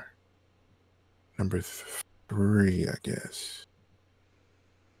for number 3, I guess.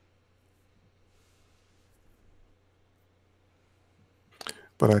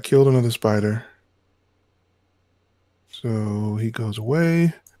 But I killed another spider. So he goes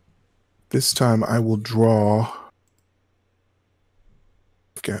away. This time I will draw.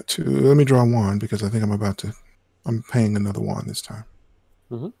 I've got 2. Let me draw 1 because I think I'm paying another 1 this time.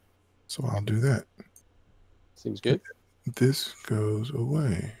 So I'll do that. Seems good. This goes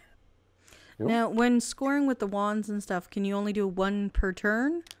away. Yep. Now, when scoring with the wands and stuff, can you only do 1 per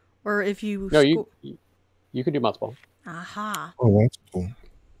turn? Or if you... No, you can do multiple. Aha. Oh, that's cool.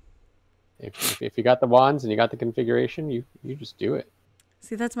 If you got the wands and you got the configuration, you just do it.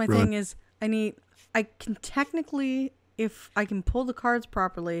 See, that's my Really? thing is, I can technically, if I can pull the cards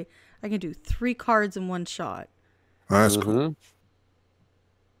properly, I can do 3 cards in 1 shot. That's cool.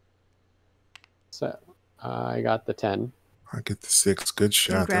 So I got the 10. I get the 6. Good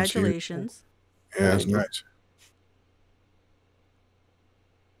shot. Congratulations. Yeah, that's nice.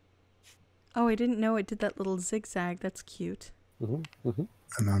 Oh, I didn't know it did that little zigzag. That's cute.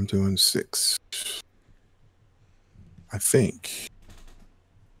 And I'm doing 6. I think.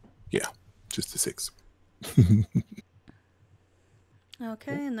 Yeah, just a 6.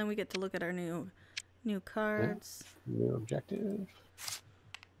 Okay, and then we get to look at our new cards. New objective.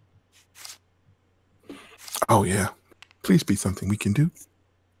 Oh, yeah. Please be something we can do.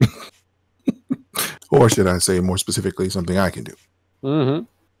 Or should I say more specifically, something I can do. Mm-hmm.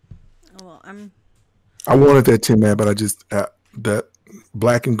 Oh, well, I wanted that Tin Man, but I just that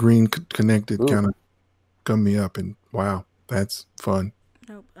black and green connected kind of gummed me up, and wow, that's fun.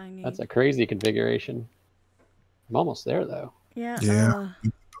 Nope, That's a crazy configuration. I'm almost there though. Yeah. Yeah.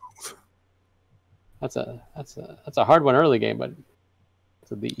 That's a hard one early game, but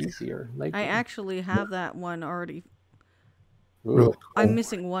it's the easier late I game. actually have that one already. Really cool. I'm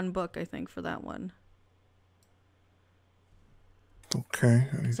missing one book, I think, for that one. Okay.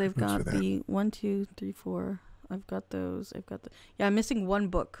 So I've got the 1, 2, 3, 4. I've got those. Yeah, I'm missing one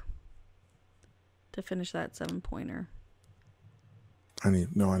book to finish that 7-pointer. I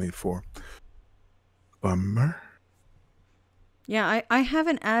need 4. Bummer. Yeah, I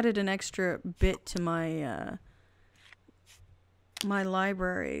haven't added an extra bit to my my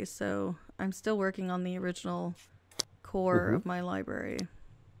library, so I'm still working on the original core of my library.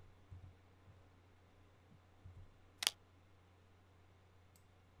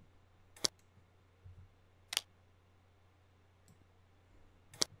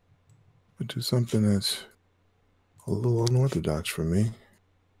 But do something that's a little unorthodox for me.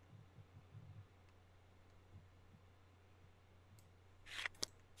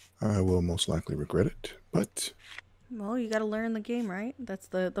 I will most likely regret it, but Well, you got to learn the game, right? That's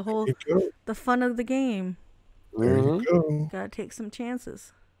the whole there the fun of the game. There you go. Got to take some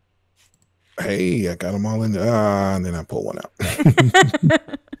chances. Hey, I got them all in there. And then I pull one out.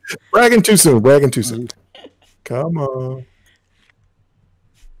 Bragging too soon. Come on.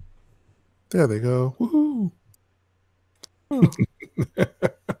 There they go. Woohoo.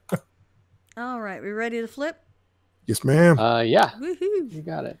 All right, we ready to flip? Yes, ma'am. Yeah. Woohoo! You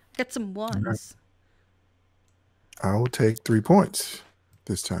got it. Get some ones. I will take 3 points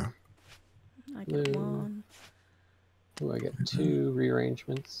this time. I get 1. Ooh, I get 2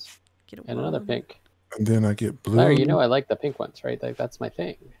 rearrangements. Get and another pink. And then I get blue. Larry, you know I like the pink ones, right? Like, that's my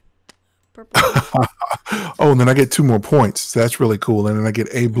thing. Purple. Oh, and then I get 2 more points. So that's really cool. And then I get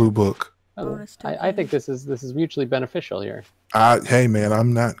a blue book. Bonus I think this is mutually beneficial here. Hey, man,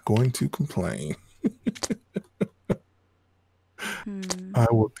 I'm not going to complain. I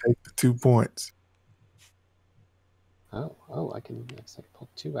will take the 2 points. I can pull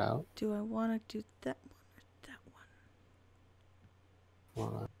 2 out. Do I want to do that one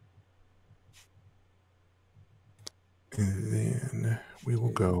or that one? And then we will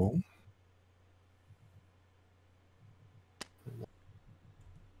go.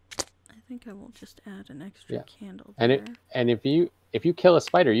 I think I will just add an extra candle there. And if you kill a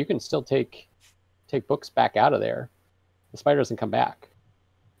spider, you can still take books back out of there. The spider doesn't come back.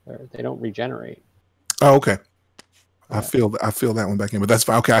 They don't regenerate. Oh, okay. Yeah. I feel that one back in, but that's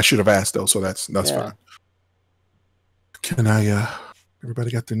fine. Okay, I should have asked though, so that's fine. Can I?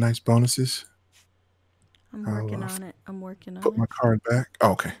 Everybody got their nice bonuses. I'm working on it. Put my card back.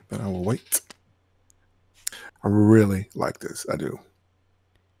 Oh, okay, then I will wait. I really like this. I do.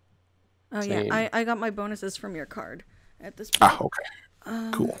 Oh yeah, I got my bonuses from your card at this point.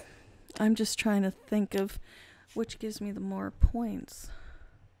 Okay. Cool. I'm just trying to think of which gives me the more points.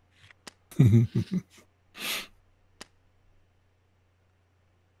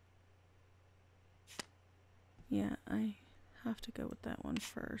 Yeah, I have to go with that one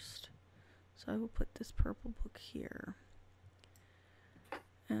first. So I will put this purple book here.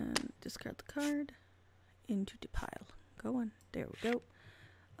 And discard the card into the pile. Go on. There we go.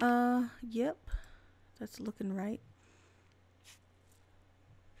 Yep. That's looking right.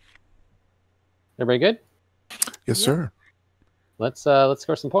 Everybody good? Yes, sir. Let's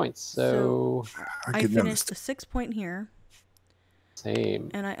score some points. So I finished the 6-point here.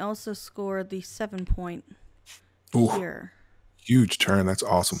 Same. And I also scored the 7-point here. Huge turn. That's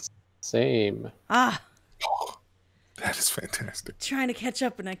awesome. Same. Oh, that is fantastic. Trying to catch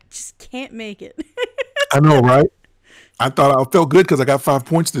up and I just can't make it. I know, right? I thought I felt good because I got 5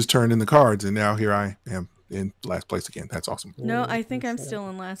 points this turn in the cards, and now here I am in last place again. That's awesome. No, I think I'm still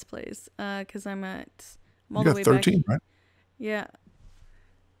in last place because I'm all you the way got 13, back. right? Yeah.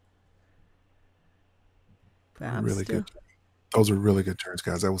 Really good. Those are really good turns,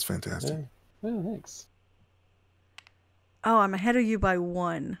 guys. That was fantastic. Yeah. Oh, thanks. Oh, I'm ahead of you by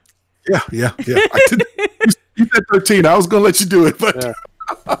 1. Yeah. I did. You said 13. I was going to let you do it, but.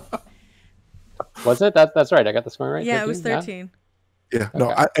 Yeah. Was it? That's right. I got the score right. Yeah, 13? it was 13. Yeah. No,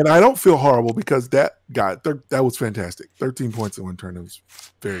 I don't feel horrible because that was fantastic. 13 points in one turn. It was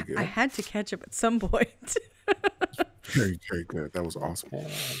very good. I had to catch up at some point. Very, very good. That was awesome.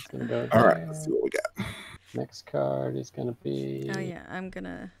 Okay, all right. Let's see what we got. Next card is going to be... Oh, yeah. I'm going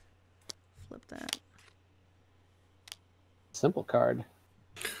to flip that. Simple card.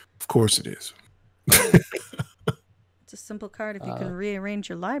 Of course it is. It's a simple card if you can rearrange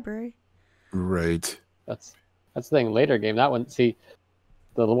your library. Right. That's the thing. Later game, that one. See,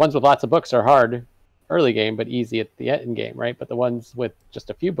 the ones with lots of books are hard early game, but easy at the end game, right? But the ones with just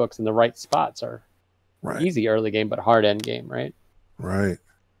a few books in the right spots are Right. easy early game, but hard end game, right? Right.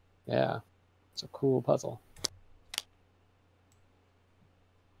 Yeah, it's a cool puzzle.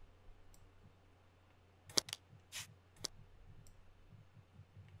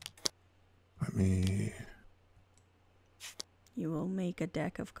 Let me. You will make a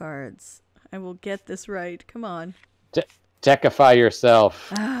deck of cards. I will get this right. Come on. Deckify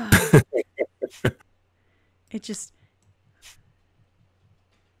yourself. It just...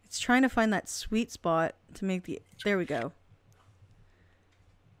 It's trying to find that sweet spot to make the... There we go.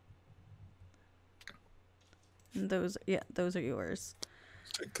 And those are yours.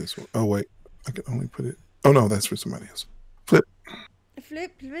 Let's take this one. Oh, wait. I can only put it... Oh, no, that's for somebody else. Flip.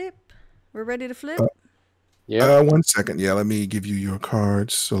 Flip. We're ready to flip? Yeah. 1 second. Yeah, let me give you your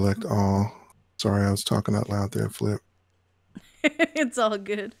cards. Select all. Sorry, I was talking out loud there, Flip. It's all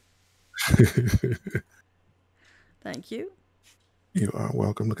good. Thank you. You are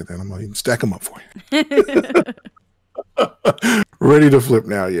welcome. Look at that. I'm going to even stack them up for you. Ready to flip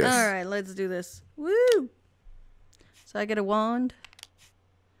now, yes. All right, let's do this. Woo! So I get a wand.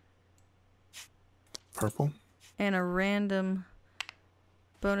 Purple. And a random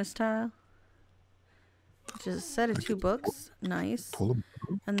bonus tile. Which is a set of 2 books. Nice. Pull a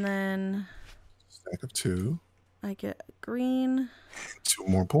And then stack of 2. I get green. 2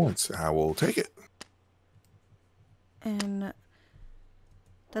 more points. I will take it. And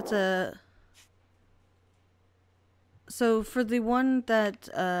that's a... So for the one that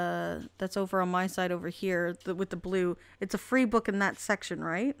that's over on my side over here, with the blue, it's a free book in that section,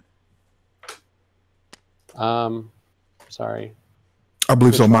 right? Sorry. I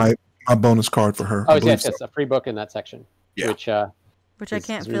believe Which so. one? My bonus card for her. Oh, I believe yes, yes, a free book in that section. Yeah. Which I is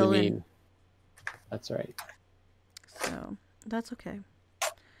can't really fill in. mean. That's right. So that's okay.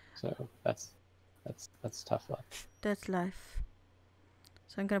 So that's tough luck. That's life.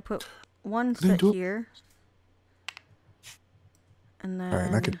 So I'm gonna put one didn't set do it. here, and then All right,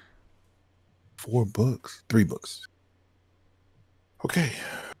 and I could 4 books, 3 books. Okay.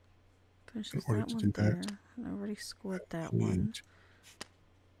 finish in this order that to one do that, there. I already scored that we one. need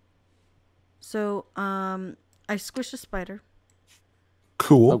So I squished a spider.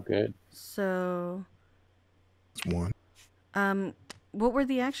 Cool. Oh, good. So That's 1. what were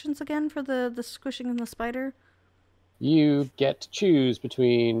the actions again for the squishing and the spider? You get to choose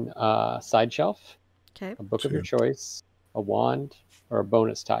between a side shelf, Okay. a book of your 2. choice, a wand, or a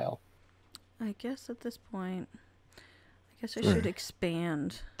bonus tile. I guess at this point, I guess I Sure. should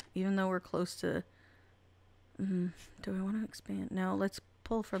expand, even though we're close to. Do I want to expand? No, let's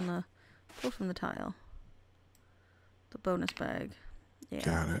pull from the tile. The bonus bag. Yeah.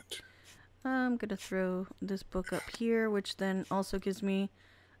 Got it. I'm gonna throw this book up here, which then also gives me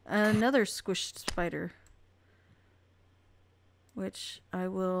another squished spider, which I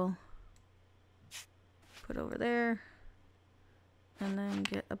will put over there, and then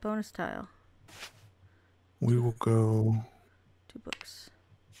get a bonus tile. We will go. 2 books.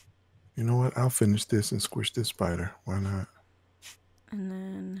 You know what? I'll finish this and squish this spider. Why not? And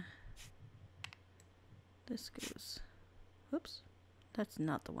then this goes. Whoops. That's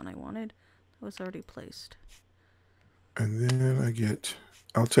not the one I wanted. That was already placed. And then I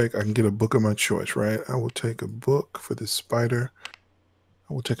can get a book of my choice, right? I will take a book for this spider.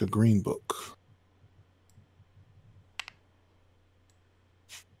 I will take a green book.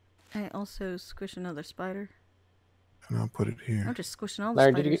 I also squish another spider. And I'll put it here. I'm just squishing all the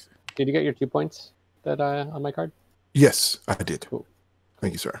Larry, spiders. did you get your 2 points that on my card? Yes, I did. Cool.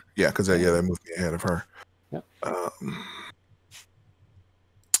 Thank you, sir. Yeah, because that moved me ahead of her. Yep.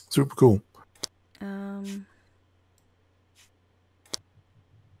 Super cool.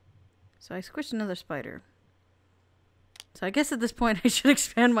 So I squished another spider. So I guess at this point I should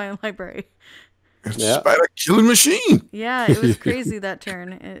expand my library. It's Yeah. a spider killing machine. Yeah, it was crazy that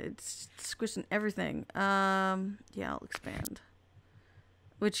turn. It's squishing everything. Yeah, I'll expand.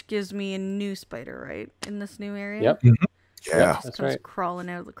 Which gives me a new spider, right? In this new area? Yep. Yeah. Just That's comes right. crawling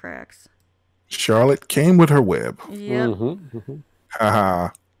out of the cracks. Charlotte came with her web. Yep. Haha.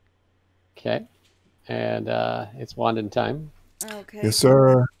 Okay. And it's wanding time. Okay. Yes,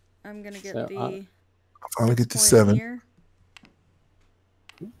 sir. I'm gonna get So, the I'll finally get to 6 point 7. here.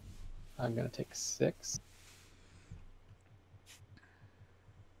 I'm going to take 6.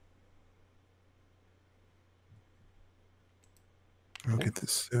 I'll get to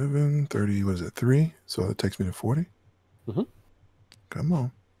 7. 30, what is it, 3? So that takes me to 40. Mhm. Come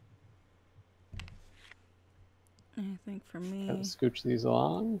on. I think for me. Gotta scooch these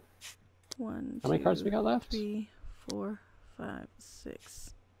along. 1, How many cards 2, we got left? 3, 4, 5,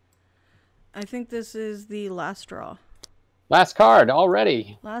 6. I think this is the last draw. Last card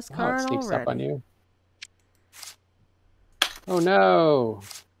already. Last Wow, card it sneaks already. up on you. Oh no!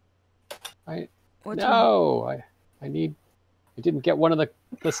 I didn't get one of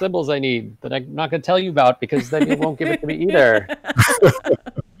the symbols I need that I'm not going to tell you about because then you won't give it to me either.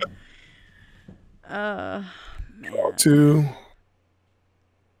 Man. Two.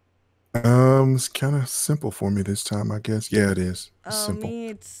 It's kind of simple for me this time, I guess. Yeah, it is. It's simple. Me,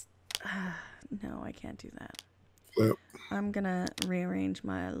 it's no, I can't do that. Flip. I'm gonna rearrange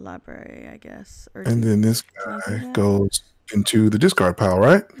my library, I guess. Or And then this guy goes into the discard pile,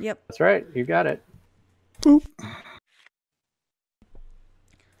 right? Yep. That's right. You got it. Boop.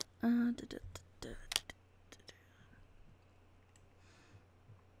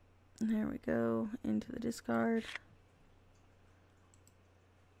 There we go. Into the discard.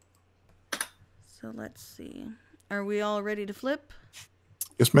 So let's see. Are we all ready to flip?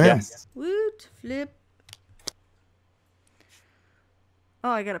 Yes, ma'am. Yes. Woot, flip.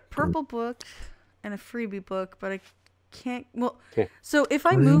 Oh, I got a purple book and a freebie book, but I can't. Well, okay. So if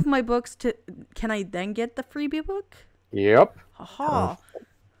I move my books to, can I then get the freebie book? Yep. Haha.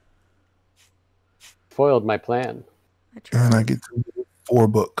 Foiled my plan. And I get 4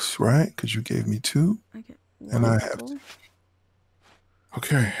 books, right? Because you gave me 2. I get and I have.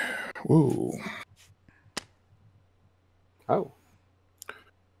 Okay. Whoa. Oh.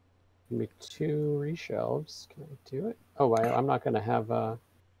 Give me 2 reshelves. Can I do it? Oh, I'm not gonna have a.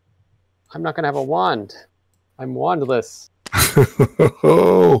 I'm not gonna have a wand. I'm wandless.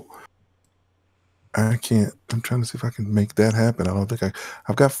 Oh. I can't. I'm trying to see if I can make that happen. I don't think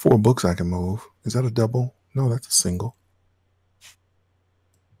I've got 4 books I can move. Is that a double? No, that's a single.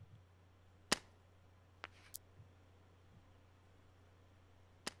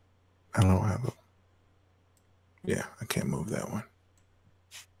 I don't have a. Yeah, I can't move that one.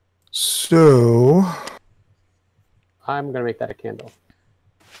 So I'm gonna make that a candle.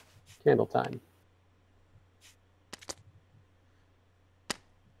 Candle time.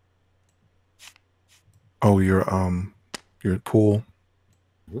 oh, your pool.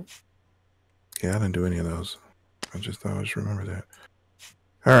 Mm-hmm. Yeah, I didn't do any of those. I just remember that.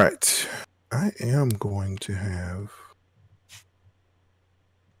 All right. I am going to have.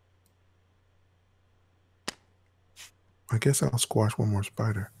 I guess I'll squash one more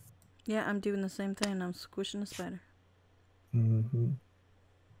spider. Yeah, I'm doing the same thing. I'm squishing a spider. Mm-hmm.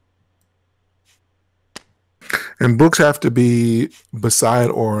 And books have to be beside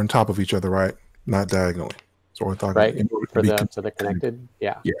or on top of each other, right? Not diagonally. So orthogonally. Right. For the connected.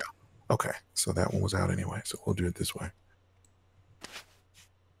 Yeah. Yeah. Okay. So that one was out anyway. So we'll do it this way.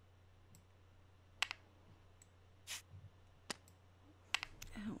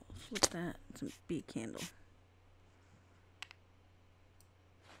 I'll flip that. It's a B candle.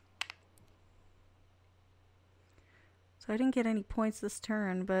 So I didn't get any points this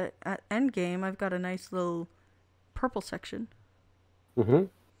turn, but at endgame, I've got a nice little purple section. Mm-hmm.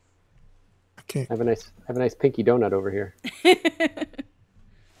 Okay. I have a nice pinky donut over here.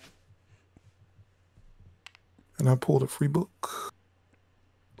 And I pulled a free book.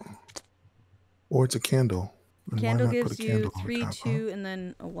 Or it's a candle. And Candle why not gives put a you candle on 3, top, 2, and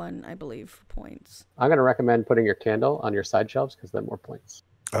then a 1, I believe, for points. I'm gonna recommend putting your candle on your side shelves because they're more points.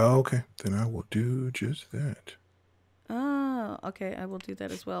 Oh, okay. Then I will do just that. Oh, okay. I will do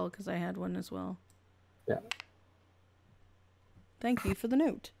that as well because I had one as well. Yeah. Thank you for the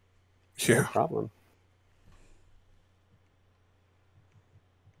note. Yeah. No problem.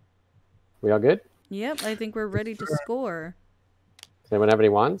 We all good? Yep, I think we're ready to score. Does anyone have any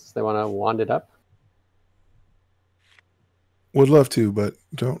wands? They want to wand it up? Would love to, but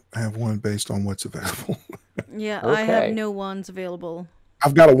don't have one based on what's available. Yeah, Okay. I have no wands available.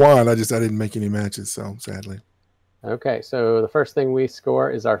 I've got a wand. I didn't make any matches, so sadly. Okay, so the first thing we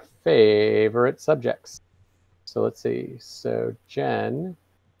score is our favorite subjects. So let's see. So Jen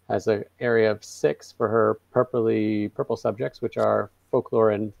has an area of 6 for her purple subjects, which are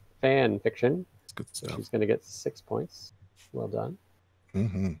folklore and fan fiction. That's good So stuff. she's going to get 6 points. Well done.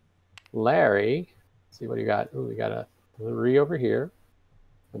 Mm-hmm. Larry, let's see what you got. Ooh, we got a 3 over here,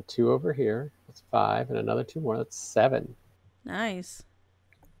 and 2 over here. That's 5, and another 2 more. That's 7. Nice.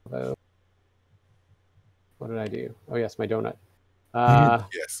 So, what did I do? Oh yes, my donut.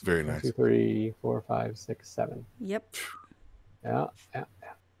 Yes, very 1, nice. 2, 3, 4, 5, 6, 7. Yep. Yeah.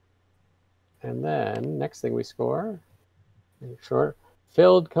 And then next thing we score, make sure,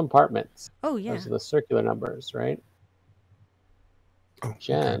 filled compartments. Oh, yeah. Those are the circular numbers, right? Oh,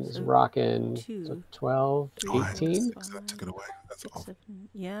 Jen is rocking so 12, 18. So that took it away. That's all. 7.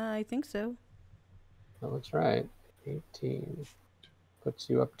 Yeah, I think so. Oh, that's right. 18 puts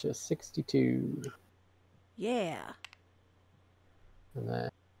you up to 62. Yeah. And then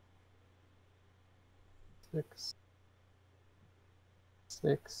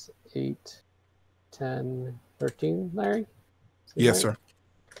 6, 8, 10, 13, Larry? Yes, sir.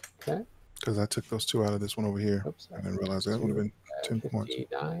 Okay. Because I took those 2 out of this one over here. Oops, I didn't realize that would have been 10 points.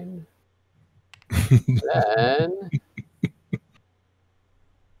 59. Then.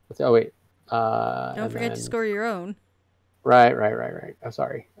 Oh, wait. Don't forget to score your own. Right. I'm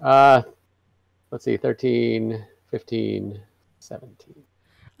sorry. Let's see. 13, 15, 17.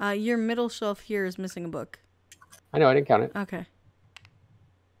 Your middle shelf here is missing a book. I know. I didn't count it. Okay.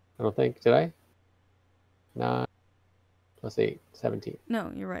 I don't think. Did I? 9 plus 8, 17.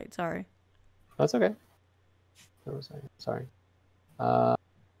 No, you're right. Sorry. That's okay. Where was I? Sorry. Where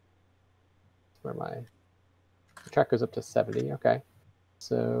my track goes up to 70. Okay.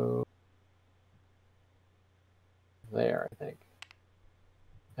 So there, I think.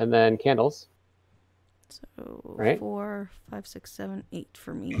 And then candles. So right? 4, 5, 6, 7, 8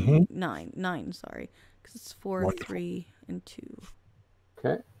 for me. Mhm. 9. Sorry, because it's 4, Wonderful. 3, and 2.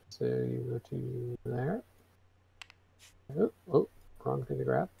 Okay. So you go to there. Oh, wrong thing to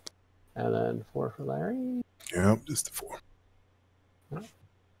grab. And then 4 for Larry. Yep, just the 4.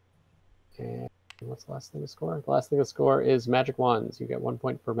 And what's the last thing to score? The last thing to score is magic wands. You get 1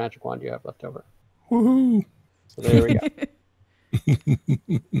 point per magic wand you have left over. Woohoo! So there we go.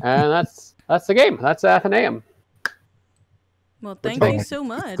 And that's the game. That's Atheneum. Well, What'd you thank you think? so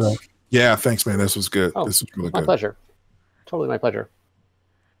much. Yeah, thanks, man. This was good. Oh, this was really My good. pleasure. Totally my pleasure.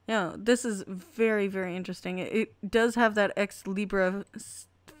 Yeah, this is very, very interesting. It does have that Ex Libra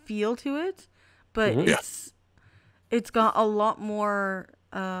feel to it, but Mhm. it's got a lot more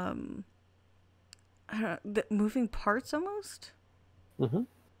moving parts almost. Mm-hmm.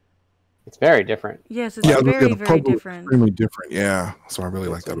 It's very different. Yes, it's very, very puzzle is different. Extremely different. Yeah, so I really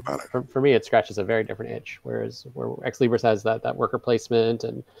like that about it. For me, it scratches a very different itch. Whereas where Ex Libris has that worker placement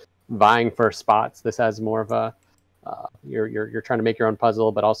and vying for spots, this has more of a you're trying to make your own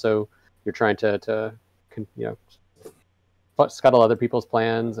puzzle, but also you're trying to scuttle other people's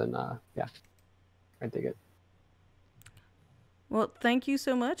plans, and yeah, I dig it. Well, thank you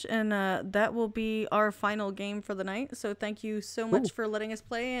so much, and that will be our final game for the night. So thank you so much for letting us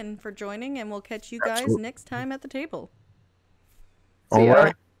play and for joining, and we'll catch you guys Absolutely. next time at the table. All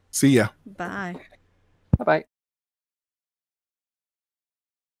right. See ya. Bye. Bye bye.